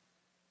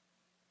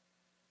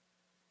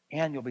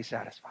 And you'll be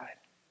satisfied.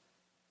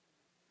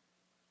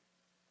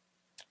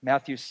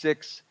 Matthew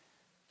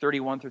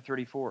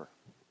 6:31-34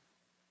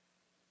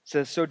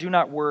 says, "So do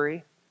not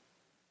worry,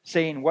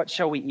 saying, what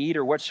shall we eat,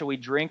 or what shall we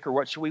drink, or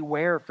what shall we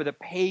wear? For the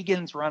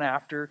pagans run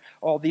after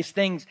all these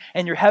things,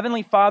 and your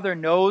heavenly Father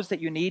knows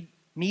that you need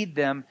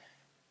them.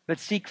 But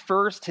seek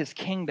first his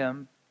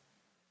kingdom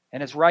and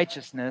his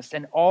righteousness,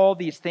 and all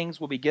these things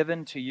will be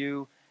given to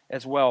you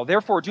as well.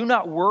 Therefore, do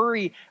not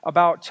worry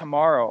about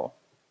tomorrow,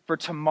 for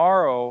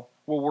tomorrow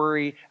will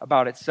worry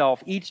about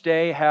itself. Each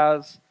day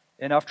has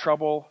enough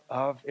trouble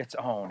of its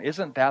own."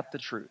 Isn't that the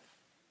truth?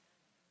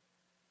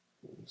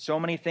 So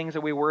many things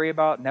that we worry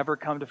about never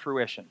come to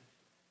fruition.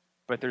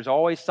 But there's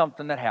always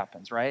something that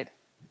happens, right?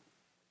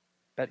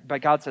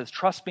 But God says,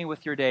 trust me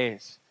with your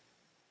days.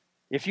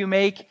 If you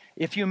make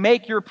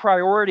your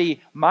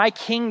priority my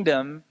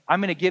kingdom,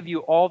 I'm going to give you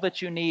all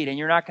that you need, and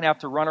you're not going to have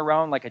to run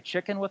around like a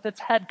chicken with its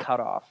head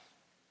cut off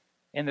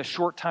in the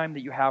short time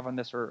that you have on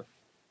this earth.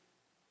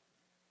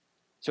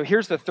 So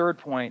here's the third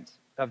point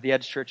of the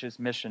Edge Church's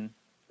mission.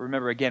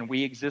 Remember, again,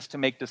 we exist to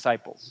make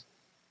disciples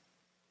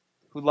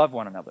who love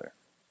one another.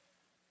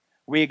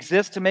 We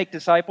exist to make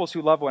disciples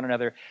who love one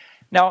another.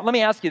 Now, let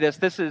me ask you this.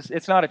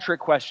 It's not a trick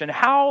question.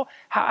 How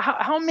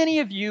many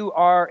of you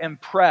are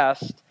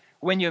impressed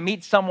when you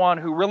meet someone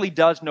who really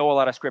does know a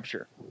lot of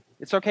Scripture?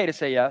 It's okay to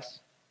say yes.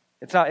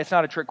 It's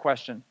not a trick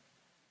question.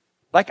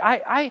 Like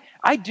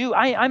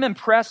I'm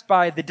impressed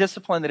by the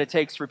discipline that it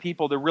takes for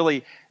people to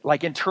really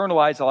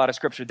internalize a lot of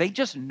Scripture. They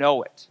just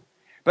know it.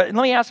 But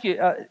let me ask you,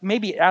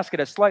 maybe ask it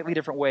a slightly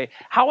different way.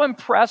 How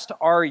impressed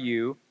are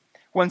you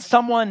when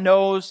someone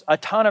knows a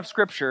ton of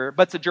Scripture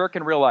but's a jerk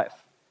in real life?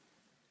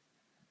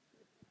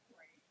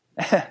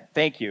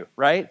 Thank you,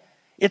 right?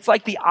 It's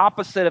like the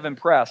opposite of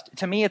impressed.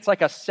 To me, it's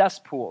like a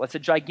cesspool. It's a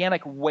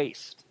gigantic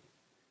waste.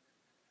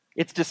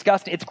 It's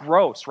disgusting. It's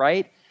gross,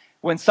 right?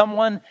 When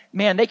someone,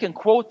 they can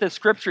quote the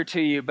Scripture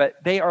to you,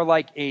 but they are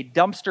like a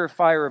dumpster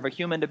fire of a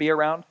human to be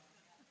around.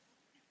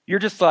 You're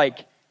just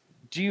like,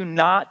 do you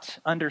not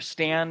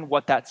understand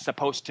what that's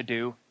supposed to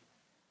do?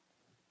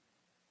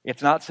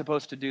 It's not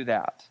supposed to do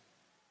that.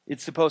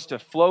 It's supposed to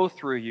flow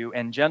through you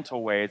in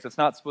gentle ways. It's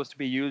not supposed to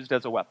be used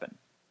as a weapon,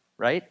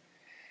 right?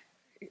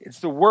 It's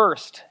the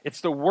worst.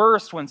 It's the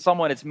worst when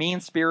someone is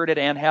mean-spirited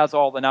and has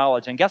all the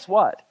knowledge. And guess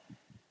what?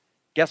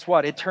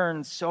 It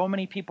turns so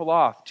many people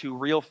off to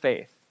real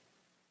faith.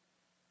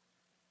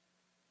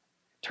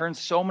 It turns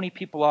so many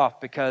people off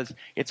because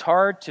it's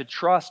hard to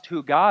trust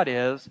who God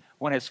is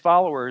when his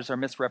followers are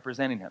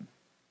misrepresenting him.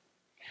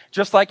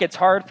 Just like it's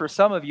hard for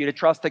some of you to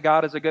trust that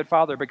God is a good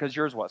father because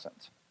yours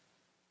wasn't.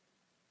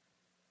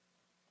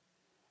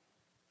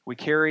 We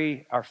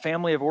carry our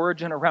family of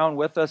origin around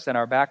with us in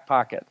our back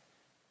pocket.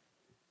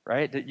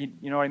 Right?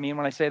 You know what I mean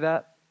when I say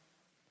that?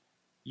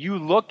 You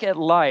look at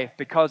life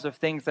because of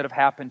things that have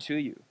happened to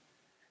you.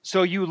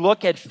 So you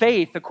look at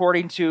faith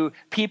according to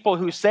people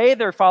who say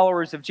they're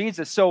followers of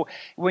Jesus. So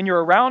when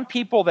you're around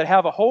people that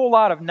have a whole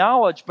lot of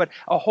knowledge, but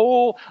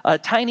a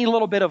tiny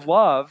little bit of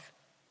love,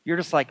 you're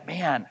just like,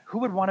 man, who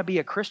would want to be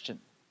a Christian?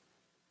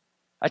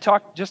 I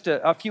talked just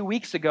a few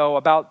weeks ago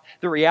about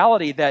the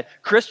reality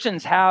that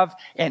Christians have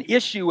an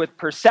issue with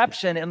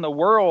perception in the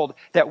world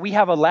that we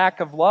have a lack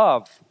of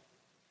love.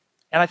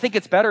 And I think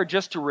it's better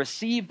just to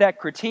receive that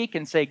critique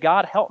and say,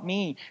 God, help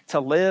me to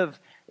live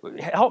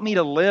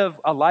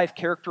a life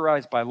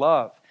characterized by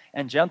love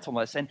and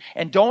gentleness.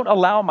 And don't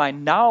allow my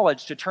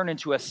knowledge to turn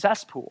into a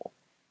cesspool.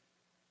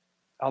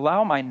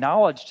 Allow my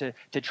knowledge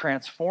to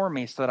transform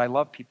me so that I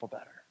love people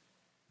better.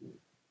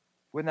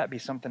 Wouldn't that be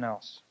something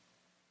else?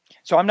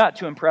 So I'm not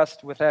too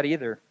impressed with that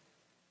either.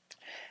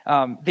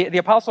 The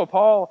Apostle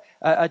Paul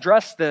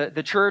addressed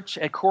the church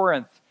at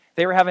Corinth.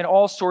 They were having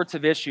all sorts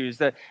of issues.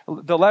 The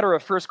letter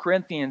of 1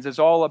 Corinthians is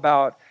all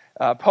about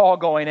Paul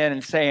going in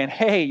and saying,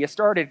 hey, you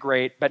started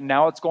great, but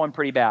now it's going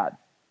pretty bad.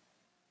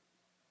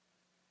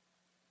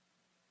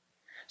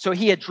 So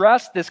he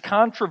addressed this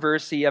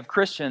controversy of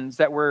Christians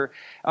that were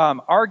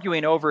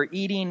arguing over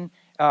eating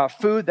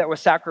food that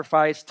was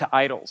sacrificed to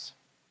idols.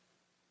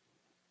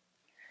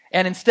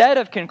 And instead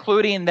of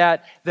concluding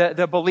that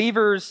the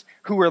believers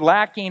who were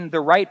lacking the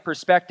right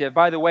perspective,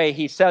 by the way,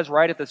 he says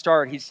right at the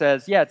start, he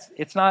says, yeah,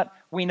 it's not,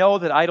 we know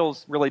that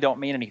idols really don't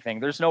mean anything.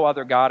 There's no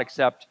other God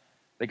except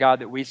the God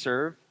that we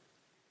serve.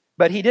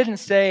 But he didn't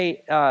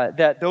say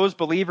that those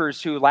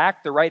believers who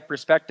lacked the right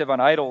perspective on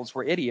idols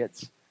were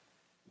idiots.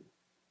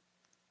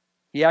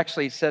 He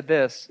actually said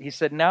this. He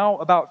said, now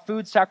about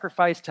food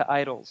sacrificed to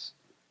idols.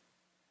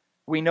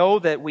 We know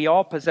that we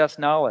all possess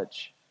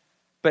knowledge,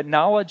 but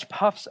knowledge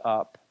puffs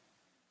up,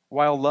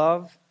 while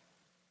love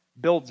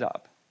builds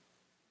up.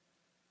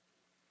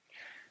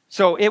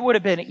 So it would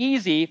have been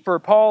easy for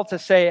Paul to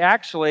say,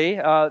 actually,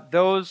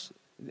 those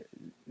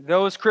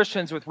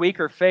Christians with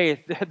weaker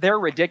faith, they're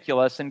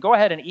ridiculous, and go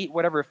ahead and eat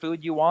whatever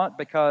food you want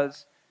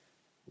because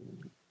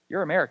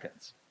you're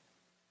Americans.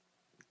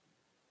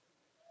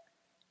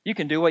 You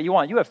can do what you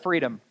want. You have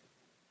freedom.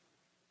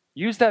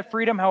 Use that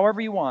freedom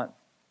however you want.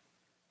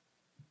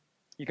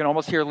 You can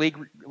almost hear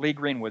Lee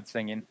Greenwood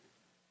singing.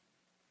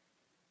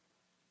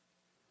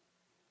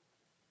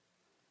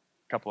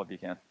 A couple of you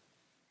can.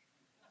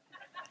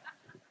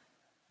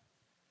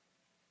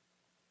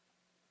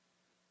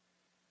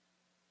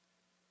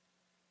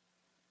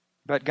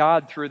 But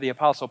God, through the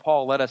Apostle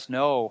Paul, let us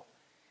know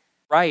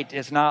right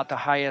is not the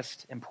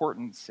highest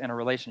importance in a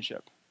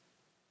relationship.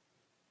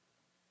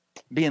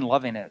 Being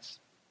loving is.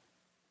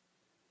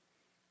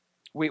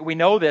 We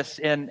know this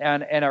in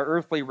our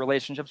earthly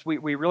relationships.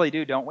 We really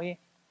do, don't we?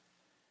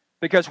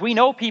 Because we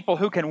know people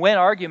who can win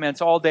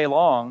arguments all day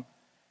long,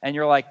 and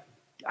you're like,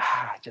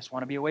 I just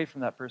want to be away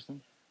from that person.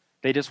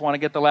 They just want to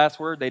get the last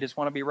word. They just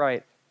want to be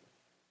right.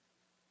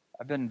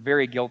 I've been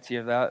very guilty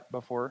of that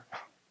before.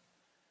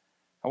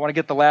 I want to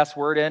get the last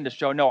word in to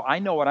show, no, I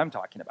know what I'm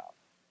talking about.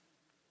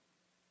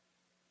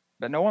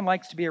 But no one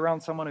likes to be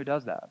around someone who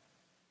does that.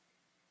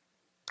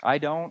 I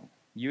don't,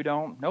 you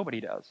don't,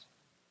 nobody does.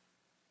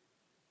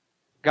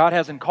 God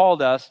hasn't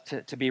called us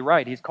to be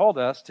right. He's called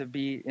us to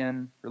be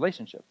in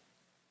relationship.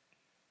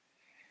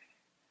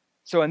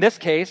 So in this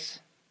case,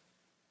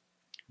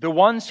 the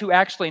ones who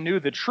actually knew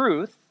the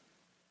truth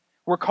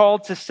were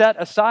called to set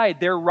aside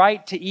their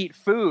right to eat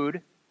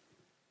food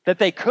that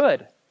they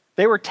could.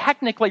 They were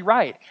technically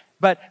right,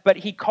 but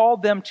he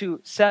called them to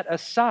set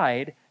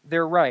aside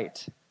their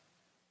right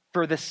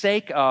for the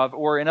sake of,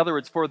 or in other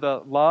words, for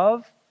the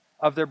love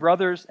of their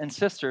brothers and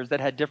sisters that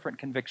had different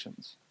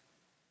convictions.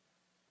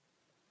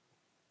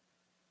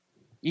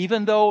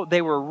 Even though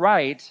they were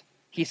right,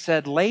 he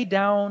said, lay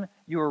down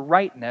your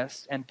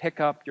rightness and pick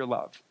up your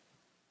love.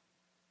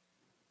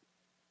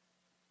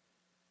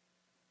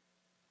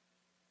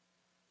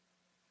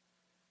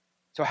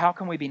 So how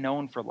can we be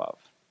known for love?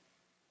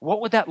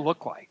 What would that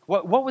look like?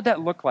 What would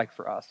that look like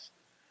for us?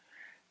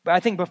 But I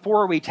think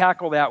before we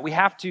tackle that, we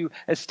have to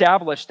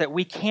establish that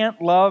we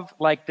can't love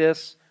like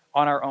this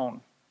on our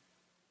own.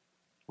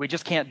 We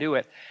just can't do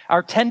it.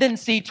 Our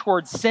tendency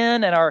towards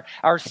sin and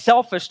our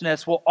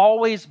selfishness will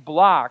always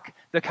block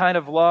the kind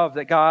of love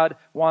that God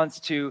wants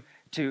to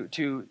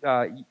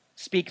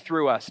speak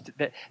through us,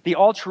 the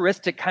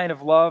altruistic kind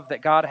of love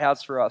that God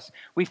has for us.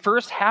 We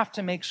first have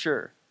to make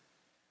sure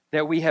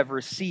that we have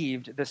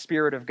received the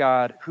Spirit of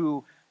God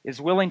who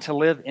is willing to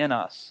live in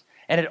us.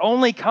 And it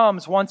only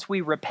comes once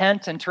we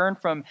repent and turn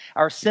from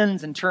our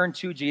sins and turn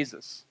to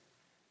Jesus.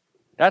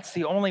 That's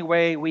the only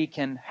way we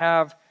can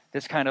have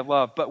this kind of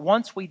love. But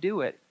once we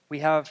do it, we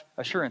have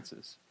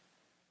assurances.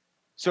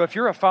 So if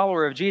you're a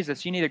follower of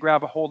Jesus, you need to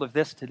grab a hold of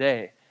this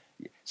today.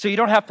 So you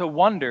don't have to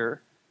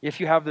wonder if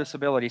you have this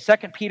ability. 2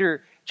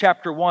 Peter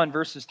chapter 1,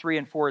 verses 3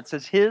 and 4, it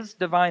says, His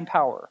divine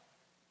power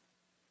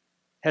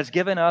has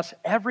given us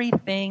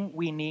everything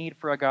we need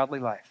for a godly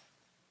life,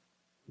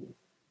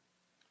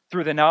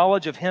 through the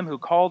knowledge of Him who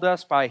called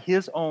us by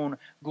His own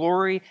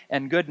glory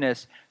and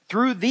goodness,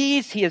 Through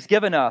these he has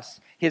given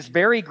us his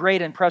very great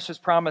and precious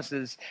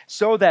promises,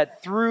 so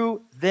that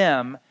through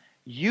them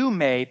you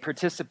may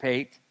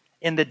participate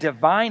in the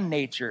divine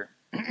nature,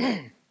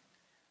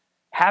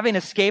 having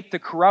escaped the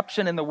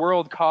corruption in the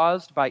world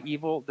caused by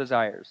evil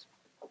desires.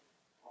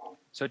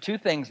 So 2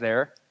 things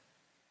there.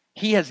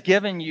 He has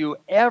given you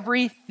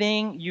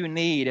everything you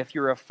need if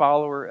you're a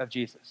follower of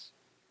Jesus.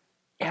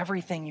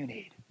 Everything you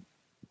need.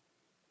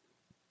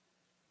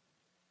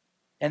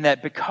 And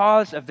that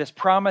because of this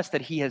promise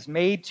that he has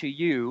made to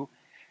you,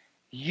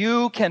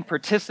 you can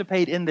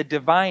participate in the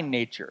divine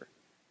nature.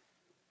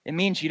 It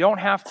means you don't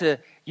have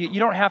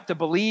to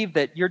believe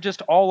that you're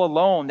just all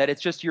alone, that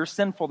it's just your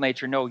sinful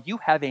nature. No, you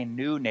have a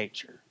new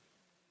nature.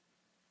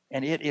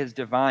 And it is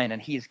divine,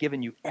 and he has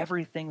given you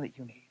everything that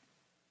you need.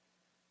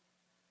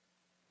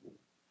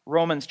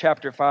 Romans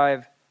chapter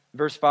 5,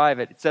 verse 5,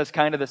 it says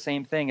kind of the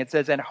same thing. It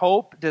says, "And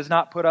hope does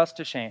not put us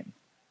to shame."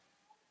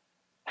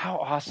 How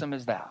awesome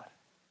is that?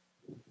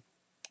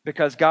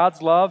 Because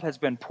God's love has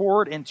been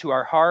poured into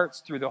our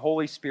hearts through the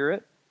Holy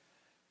Spirit,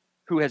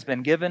 who has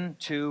been given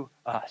to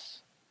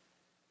us.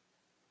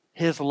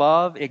 His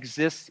love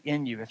exists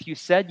in you. If you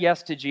said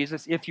yes to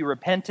Jesus, if you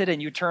repented and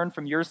you turned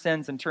from your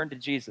sins and turned to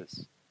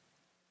Jesus,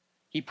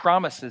 he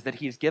promises that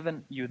he's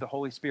given you the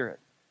Holy Spirit.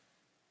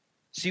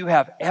 So you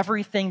have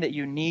everything that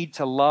you need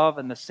to love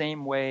in the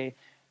same way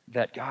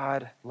that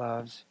God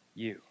loves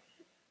you.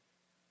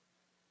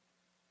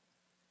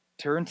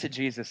 Turn to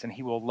Jesus and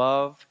he will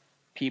love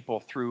people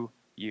through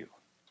you.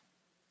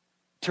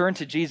 Turn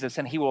to Jesus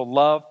and he will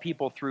love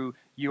people through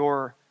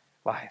your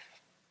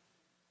life.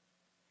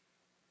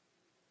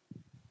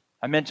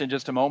 I mentioned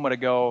just a moment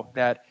ago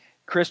that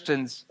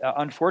Christians,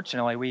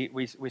 unfortunately,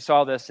 we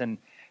saw this in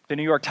the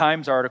New York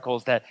Times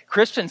articles, that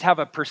Christians have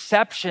a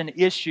perception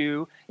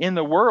issue in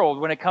the world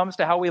when it comes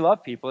to how we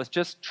love people. It's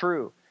just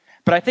true.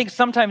 But I think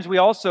sometimes we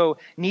also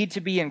need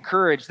to be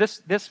encouraged.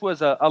 This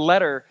was a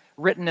letter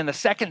written in the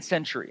 2nd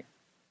century.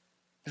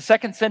 The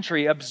 2nd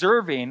century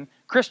observing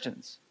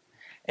Christians.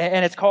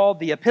 And it's called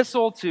the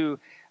Epistle to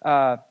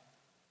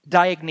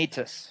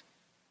Diognetus.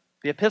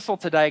 The Epistle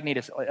to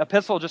Diognetus.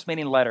 Epistle just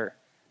meaning letter.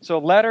 So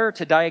letter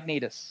to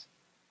Diognetus.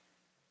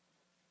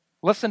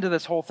 Listen to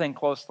this whole thing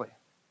closely.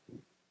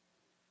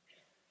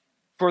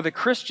 "For the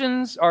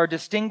Christians are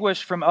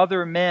distinguished from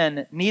other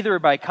men neither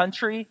by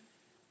country,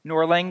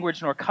 nor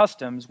language, nor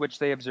customs which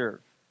they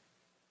observe.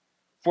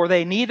 For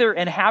they neither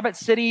inhabit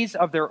cities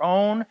of their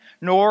own,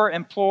 nor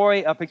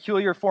employ a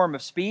peculiar form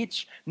of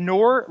speech,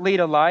 nor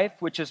lead a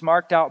life which is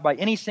marked out by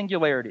any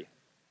singularity.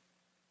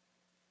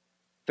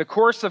 The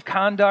course of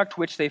conduct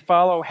which they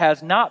follow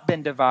has not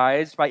been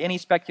devised by any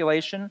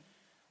speculation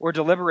or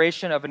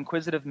deliberation of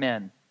inquisitive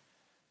men.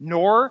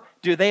 Nor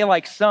do they,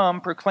 like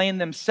some, proclaim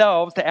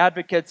themselves the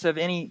advocates of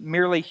any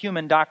merely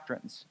human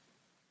doctrines.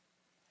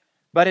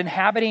 But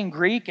inhabiting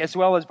Greek as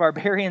well as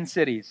barbarian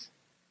cities,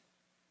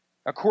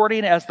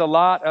 according as the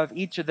lot of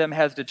each of them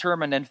has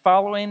determined, and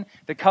following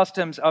the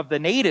customs of the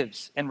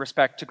natives in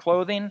respect to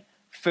clothing,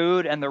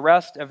 food, and the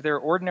rest of their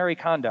ordinary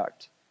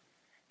conduct,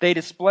 they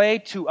display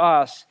to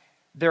us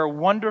their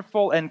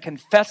wonderful and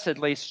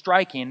confessedly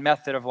striking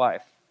method of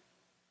life.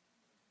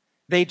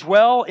 They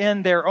dwell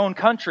in their own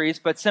countries,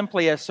 but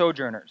simply as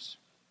sojourners.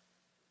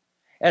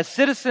 As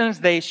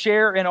citizens, they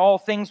share in all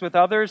things with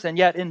others, and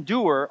yet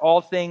endure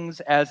all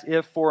things as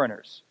if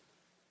foreigners.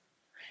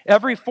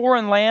 Every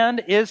foreign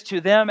land is to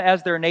them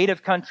as their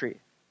native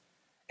country,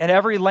 and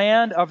every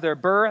land of their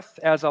birth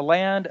as a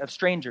land of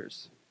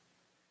strangers.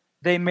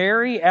 They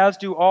marry as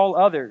do all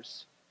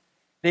others.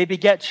 They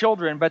beget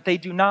children, but they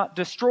do not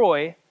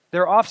destroy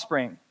their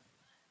offspring.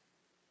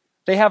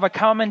 They have a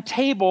common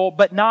table,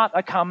 but not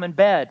a common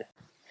bed.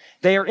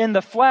 They are in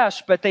the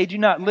flesh, but they do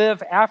not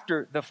live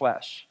after the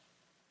flesh.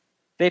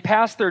 They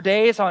pass their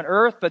days on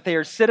earth, but they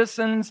are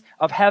citizens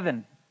of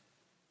heaven.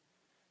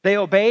 They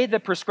obey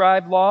the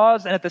prescribed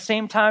laws and at the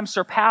same time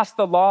surpass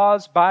the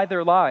laws by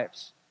their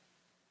lives.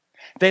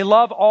 They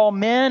love all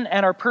men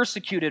and are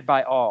persecuted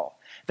by all.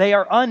 They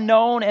are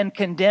unknown and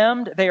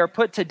condemned. They are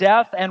put to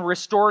death and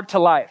restored to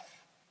life.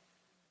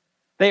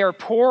 They are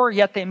poor,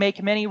 yet they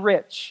make many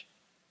rich.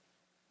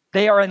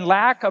 They are in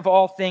lack of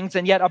all things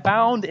and yet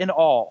abound in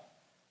all.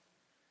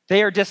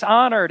 They are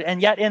dishonored,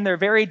 and yet in their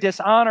very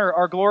dishonor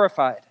are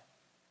glorified.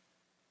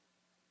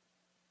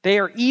 They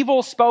are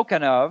evil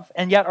spoken of,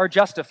 and yet are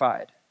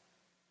justified.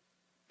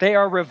 They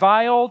are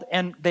reviled,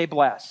 and they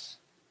bless.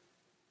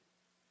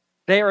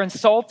 They are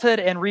insulted,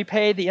 and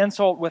repay the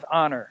insult with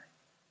honor.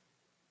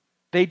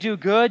 They do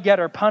good, yet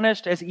are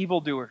punished as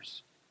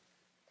evildoers.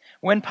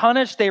 When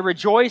punished, they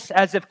rejoice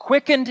as if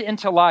quickened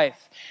into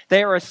life.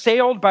 They are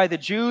assailed by the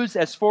Jews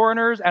as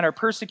foreigners, and are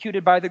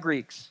persecuted by the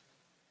Greeks.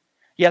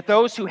 Yet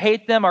those who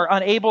hate them are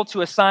unable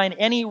to assign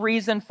any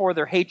reason for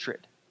their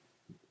hatred.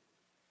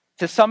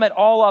 To sum it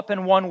all up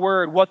in one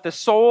word, what the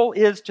soul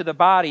is to the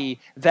body,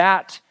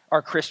 that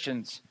are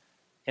Christians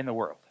in the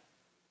world.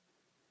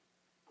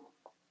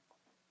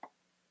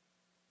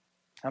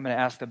 I'm going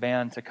to ask the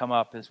band to come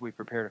up as we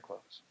prepare to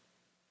close.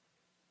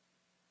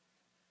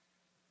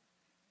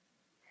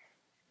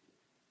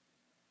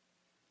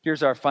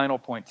 Here's our final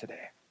point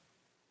today.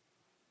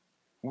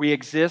 We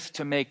exist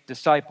to make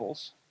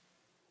disciples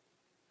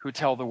who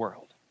tell the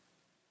world.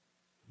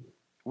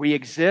 We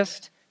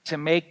exist to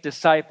make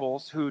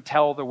disciples who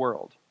tell the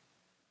world.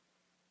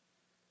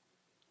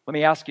 Let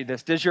me ask you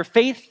this. Does your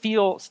faith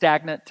feel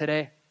stagnant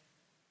today?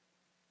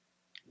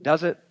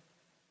 Does it?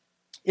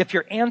 If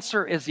your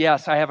answer is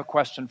yes, I have a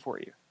question for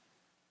you.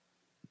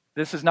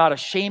 This is not a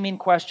shaming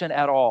question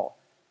at all.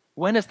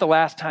 When is the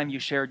last time you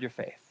shared your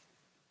faith?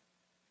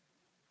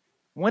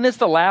 When is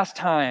the last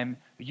time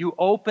you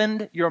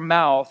opened your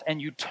mouth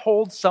and you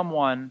told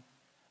someone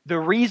the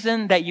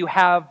reason that you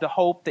have the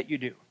hope that you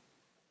do?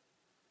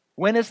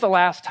 When is the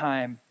last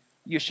time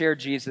you shared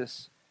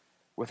Jesus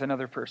with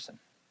another person?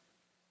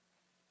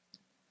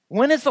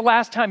 When is the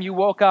last time you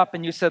woke up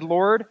and you said,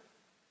 Lord,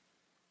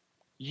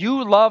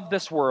 you love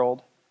this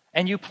world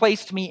and you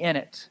placed me in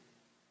it.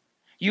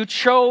 You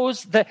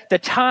chose the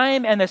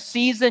time and the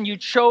season. You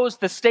chose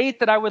the state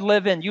that I would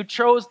live in. You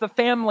chose the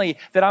family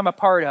that I'm a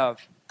part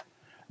of.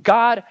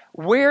 God,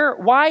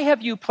 why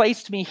have you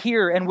placed me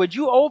here? And would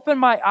you open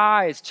my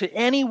eyes to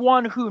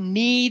anyone who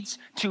needs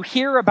to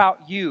hear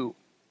about you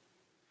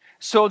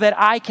so that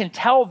I can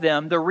tell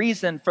them the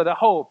reason for the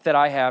hope that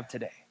I have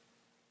today?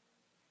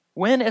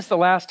 When is the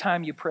last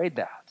time you prayed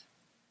that?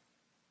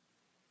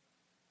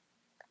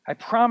 I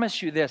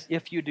promise you this,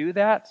 if you do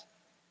that,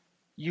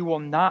 you will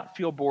not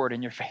feel bored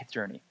in your faith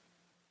journey.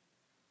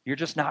 You're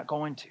just not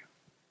going to.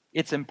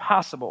 It's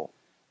impossible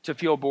to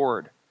feel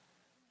bored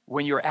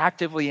when you're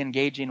actively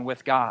engaging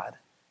with God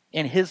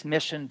in His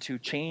mission to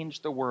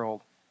change the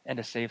world and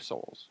to save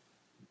souls.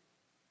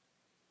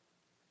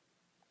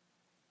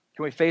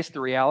 Can we face the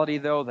reality,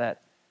 though,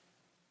 that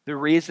the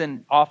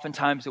reason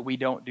oftentimes that we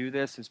don't do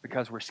this is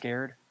because we're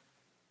scared?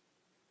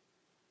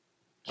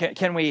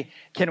 Can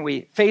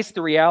we face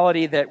the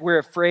reality that we're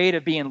afraid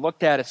of being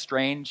looked at as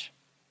strange?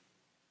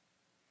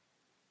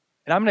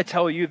 And I'm going to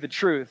tell you the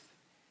truth.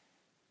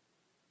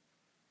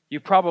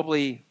 You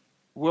probably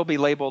will be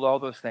labeled all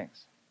those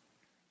things.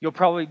 You'll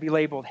probably be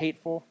labeled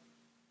hateful.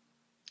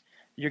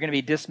 You're going to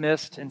be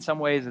dismissed in some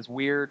ways as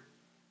weird.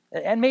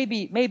 And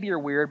maybe you're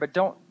weird, but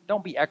don't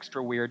be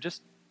extra weird.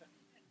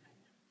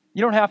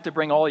 You don't have to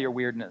bring all your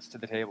weirdness to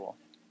the table.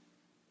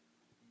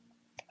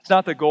 It's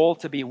not the goal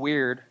to be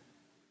weird.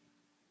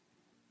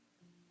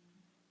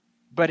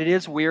 But it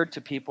is weird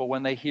to people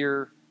when they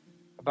hear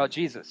about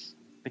Jesus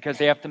because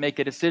they have to make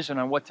a decision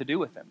on what to do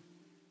with Him,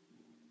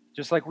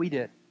 just like we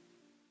did.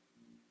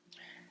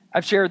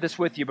 I've shared this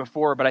with you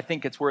before, but I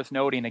think it's worth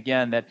noting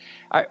again that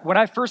when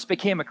I first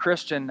became a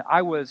Christian,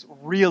 I was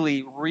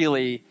really,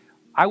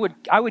 I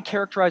would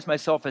characterize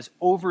myself as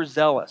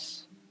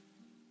overzealous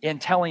in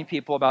telling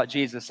people about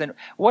Jesus. And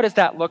what does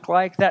that look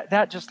like?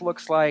 That just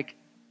looks like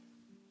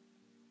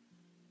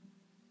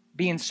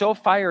being so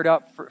fired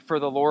up for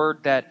the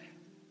Lord that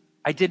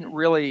I didn't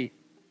really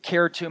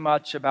care too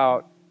much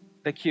about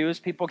the cues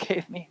people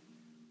gave me.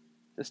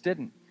 Just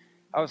didn't.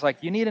 I was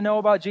like, you need to know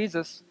about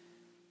Jesus.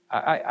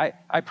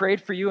 I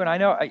prayed for you, and I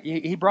know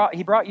he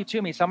brought you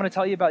to me, so I'm going to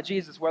tell you about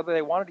Jesus, whether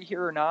they wanted to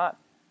hear or not.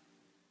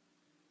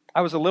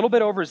 I was a little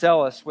bit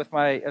overzealous with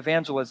my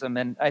evangelism,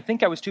 and I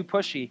think I was too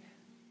pushy.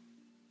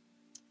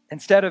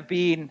 Instead of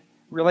being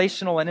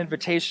relational and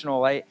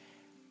invitational,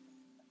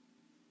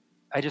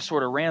 I just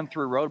sort of ran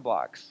through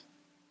roadblocks.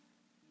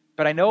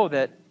 But I know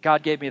that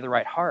God gave me the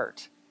right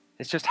heart.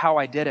 It's just how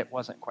I did it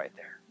wasn't quite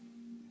there.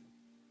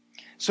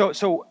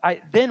 So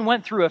I then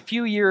went through a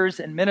few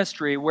years in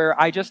ministry where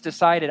I just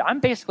decided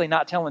I'm basically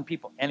not telling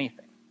people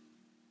anything.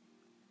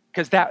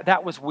 Because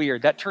that was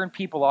weird. That turned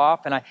people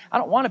off, and I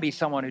don't want to be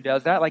someone who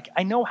does that. Like,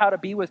 I know how to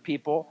be with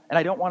people, and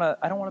I don't want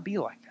to be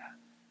like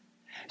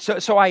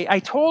that. So I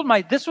told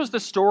this was the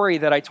story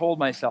that I told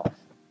myself.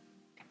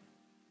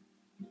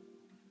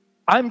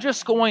 I'm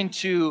just going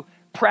to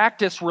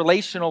practice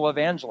relational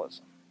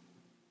evangelism.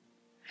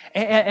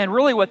 And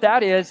really what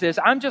that is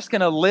I'm just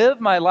going to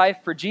live my life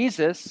for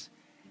Jesus,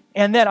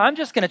 and then I'm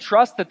just going to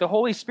trust that the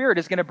Holy Spirit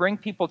is going to bring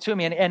people to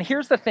me. And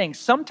here's the thing,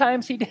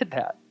 sometimes He did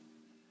that.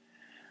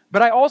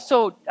 But I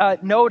also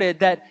noted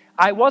that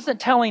I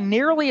wasn't telling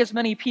nearly as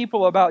many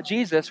people about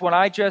Jesus when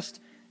I just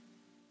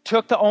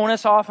took the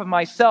onus off of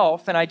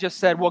myself and I just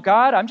said, well,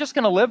 God, I'm just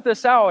going to live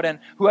this out, and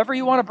whoever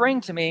you want to bring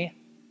to me.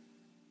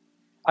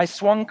 I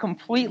swung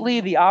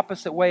completely the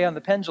opposite way on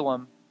the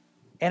pendulum,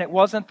 and it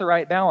wasn't the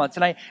right balance.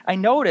 And I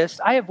noticed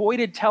I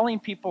avoided telling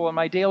people in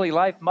my daily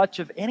life much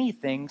of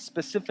anything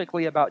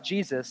specifically about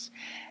Jesus,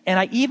 and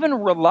I even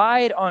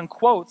relied on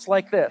quotes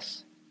like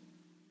this.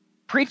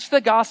 Preach the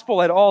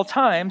gospel at all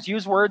times,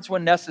 use words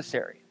when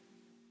necessary.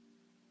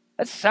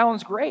 That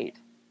sounds great.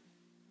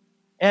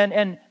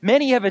 And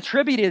many have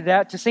attributed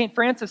that to St.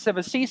 Francis of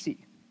Assisi.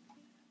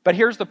 But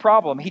here's the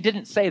problem. He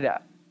didn't say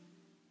that.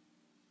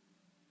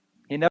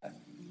 He never.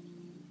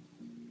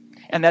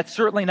 And that's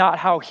certainly not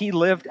how he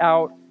lived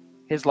out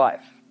his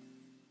life.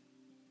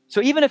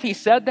 So even if he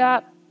said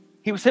that,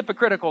 he was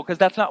hypocritical because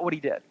that's not what he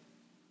did.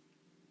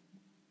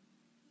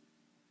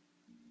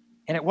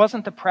 And it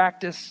wasn't the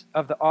practice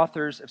of the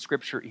authors of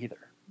Scripture either.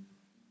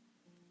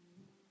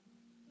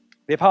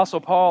 The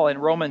Apostle Paul in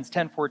Romans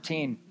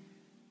 10:14,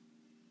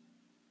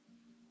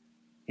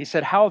 he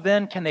said, "How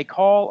then can they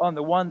call on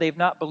the one they've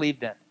not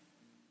believed in?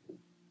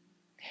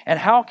 And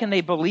how can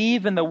they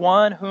believe in the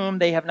one whom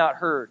they have not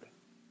heard?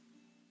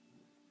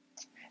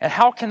 And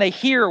how can they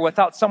hear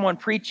without someone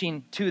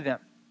preaching to them?"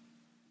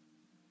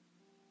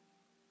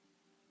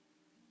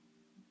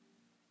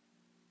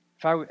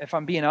 If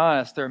I'm being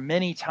honest, there are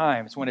many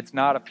times when it's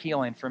not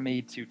appealing for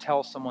me to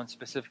tell someone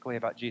specifically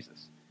about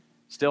Jesus.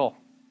 Still,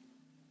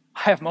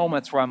 I have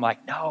moments where I'm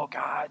like, no,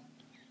 God,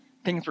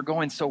 things were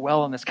going so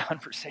well in this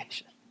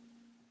conversation.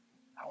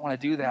 I don't want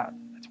to do that.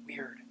 That's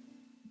weird.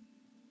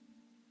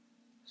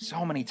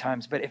 So many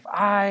times. But if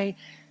I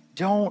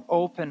don't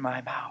open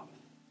my mouth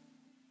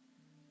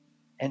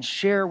and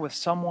share with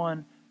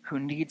someone who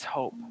needs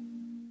hope,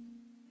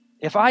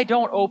 if I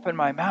don't open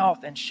my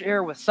mouth and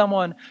share with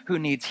someone who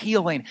needs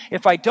healing,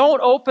 if I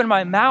don't open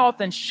my mouth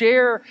and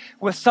share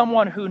with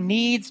someone who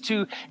needs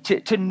to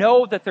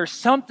know that there's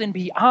something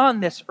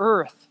beyond this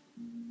earth,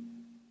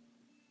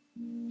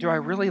 do I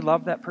really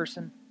love that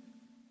person?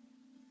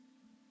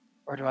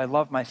 Or do I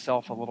love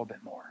myself a little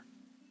bit more?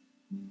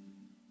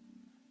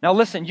 Now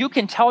listen, you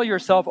can tell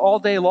yourself all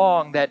day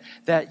long that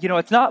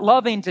it's not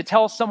loving to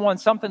tell someone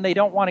something they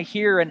don't want to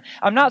hear. And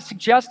I'm not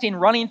suggesting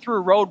running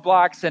through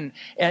roadblocks and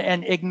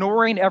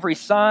ignoring every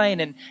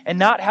sign and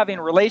not having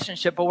a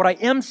relationship. But what I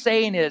am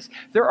saying is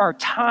there are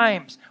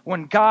times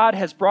when God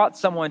has brought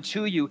someone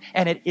to you,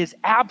 and it is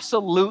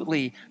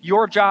absolutely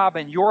your job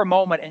and your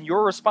moment and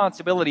your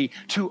responsibility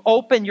to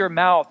open your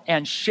mouth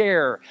and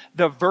share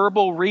the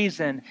verbal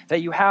reason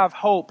that you have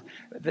hope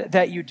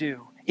that you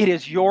do. It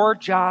is your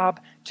job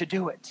to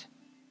do it.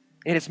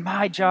 It is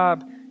my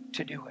job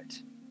to do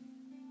it.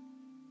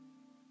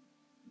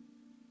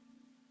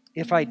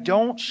 If I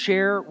don't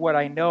share what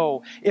I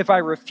know, if I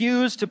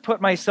refuse to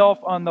put myself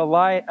on the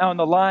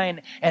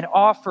line and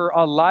offer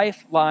a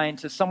lifeline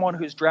to someone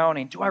who's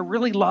drowning, do I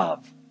really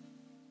love?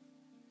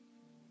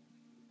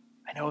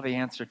 I know the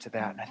answer to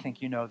that, and I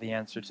think you know the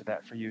answer to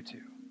that for you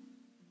too.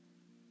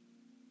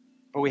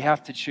 But we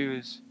have to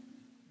choose.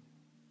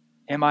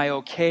 Am I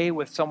okay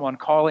with someone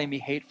calling me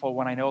hateful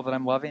when I know that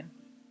I'm loving?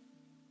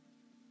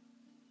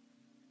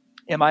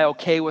 Am I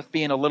okay with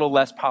being a little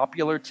less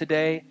popular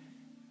today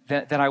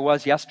than I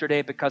was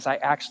yesterday because I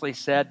actually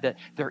said that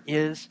there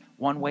is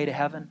one way to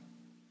heaven?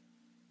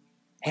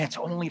 And it's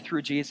only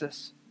through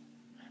Jesus.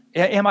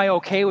 Am I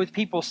okay with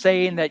people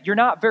saying that you're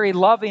not very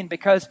loving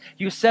because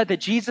you said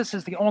that Jesus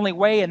is the only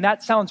way and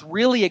that sounds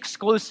really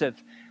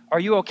exclusive? Are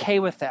you okay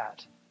with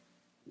that?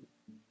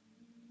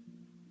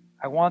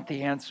 I want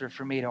the answer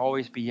for me to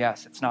always be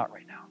yes. It's not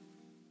right now.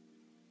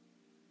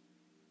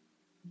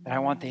 And I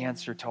want the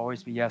answer to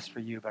always be yes for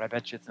you, but I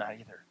bet you it's not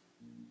either.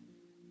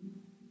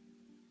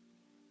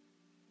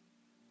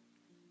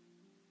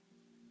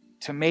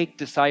 To make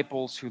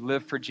disciples who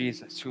live for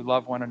Jesus, who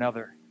love one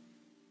another,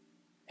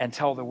 and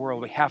tell the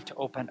world, we have to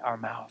open our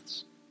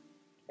mouths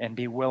and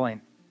be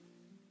willing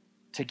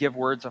to give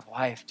words of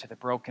life to the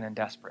broken and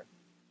desperate,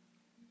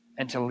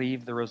 and to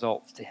leave the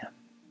results to Him.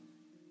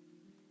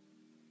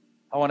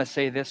 I want to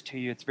say this to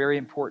you. It's very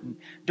important.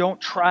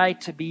 Don't try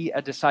to be a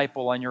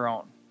disciple on your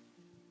own.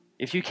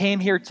 If you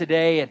came here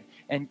today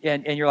and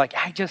you're like,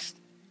 I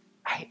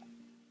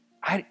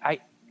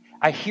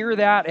hear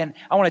that and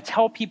I want to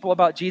tell people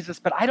about Jesus,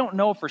 but I don't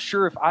know for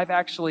sure if I've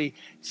actually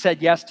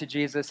said yes to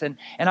Jesus.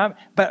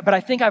 But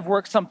I think I've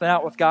worked something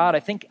out with God. I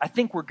think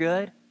we're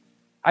good.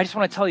 I just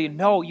want to tell you,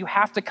 no, you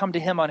have to come to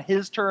Him on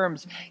His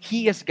terms.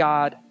 He is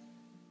God.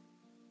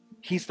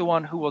 He's the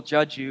one who will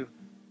judge you.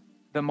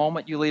 The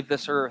moment you leave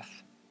this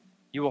earth,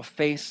 you will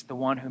face the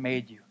one who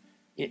made you.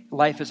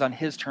 Life is on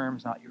His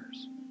terms, not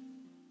yours.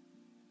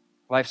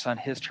 Life's on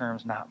His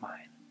terms, not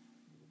mine.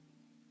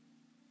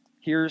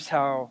 Here's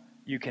how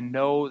you can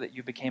know that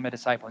you became a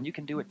disciple, and you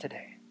can do it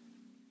today.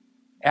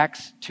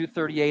 Acts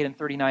 2:38 and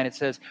 39, it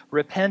says,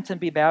 "Repent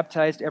and be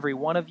baptized, every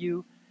one of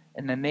you,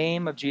 in the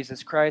name of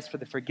Jesus Christ for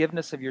the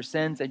forgiveness of your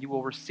sins, and you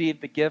will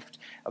receive the gift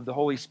of the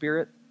Holy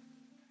Spirit."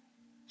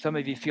 Some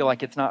of you feel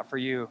like it's not for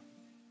you.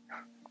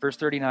 Verse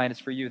 39 is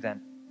for you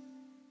then.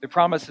 The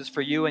promise is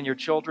for you and your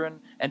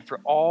children and for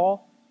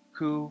all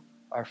who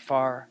are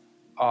far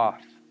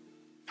off,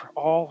 for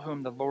all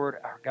whom the Lord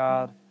our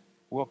God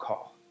will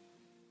call.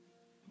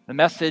 The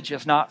message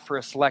is not for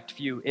a select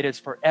few. It is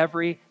for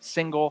every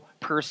single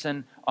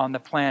person on the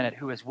planet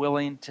who is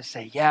willing to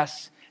say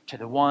yes to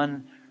the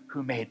one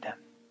who made them.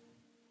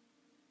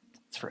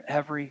 It's for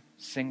every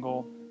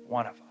single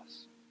one of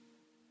us.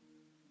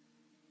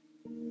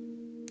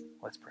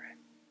 Let's pray.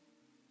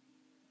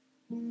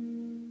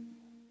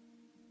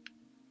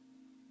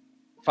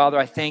 Father,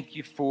 I thank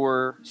you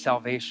for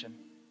salvation.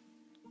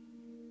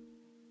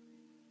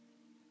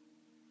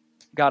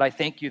 God, I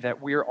thank you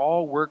that we're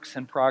all works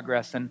in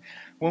progress. And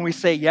when we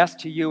say yes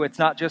to you, it's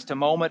not just a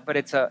moment, but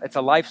it's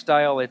a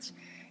lifestyle. It's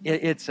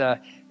a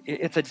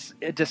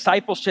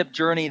discipleship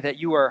journey that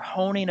you are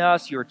honing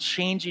us, you're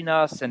changing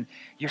us, and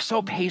you're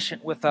so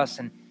patient with us.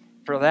 And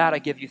for that, I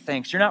give you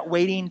thanks. You're not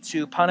waiting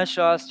to punish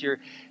us. You're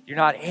You're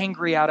not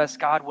angry at us,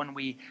 God, when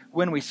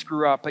we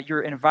screw up, but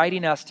you're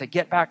inviting us to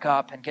get back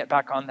up and get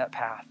back on that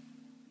path.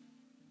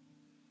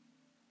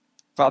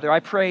 Father,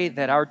 I pray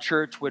that our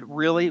church would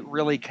really,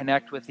 really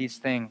connect with these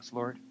things,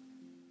 Lord.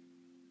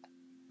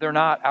 They're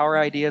not our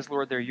ideas,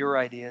 Lord, they're your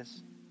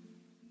ideas.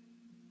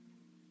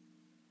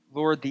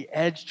 Lord, the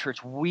Edge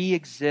Church, we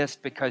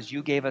exist because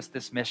you gave us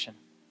this mission.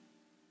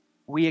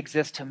 We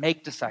exist to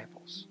make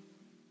disciples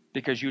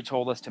because you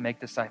told us to make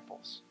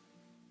disciples.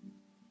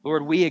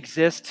 Lord, we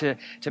exist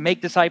to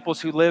make disciples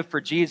who live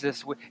for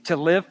Jesus, to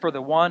live for the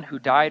one who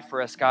died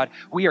for us, God.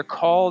 We are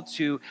called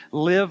to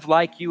live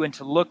like you and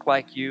to look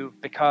like you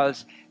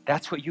because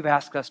that's what you've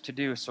asked us to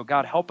do. So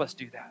God, help us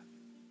do that.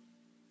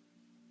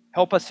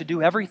 Help us to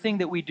do everything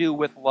that we do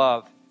with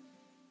love.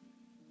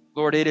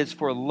 Lord, it is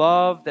for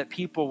love that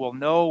people will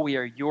know we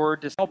are your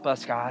disciples. Help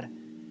us, God.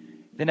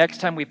 The next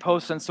time we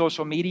post on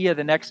social media,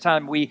 the next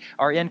time we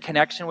are in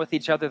connection with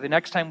each other, the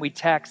next time we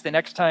text, the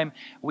next time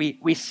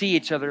we see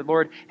each other,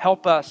 Lord,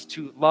 help us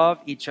to love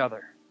each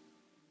other.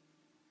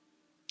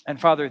 And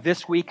Father,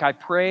 this week I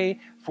pray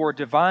for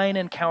divine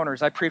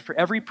encounters. I pray for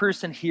every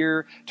person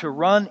here to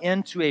run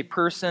into a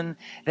person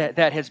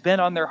that has been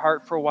on their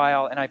heart for a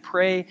while. And I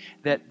pray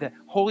that the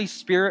Holy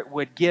Spirit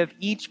would give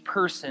each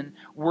person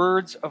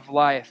words of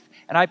life.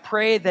 And I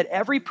pray that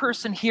every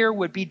person here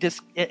would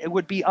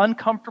be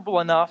uncomfortable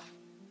enough.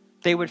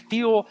 They would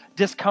feel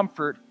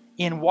discomfort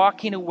in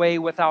walking away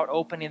without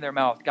opening their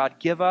mouth. God,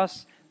 give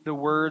us the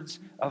words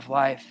of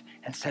life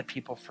and set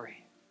people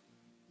free.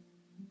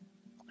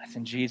 It's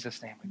in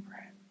Jesus' name we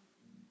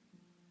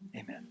pray.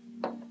 Amen.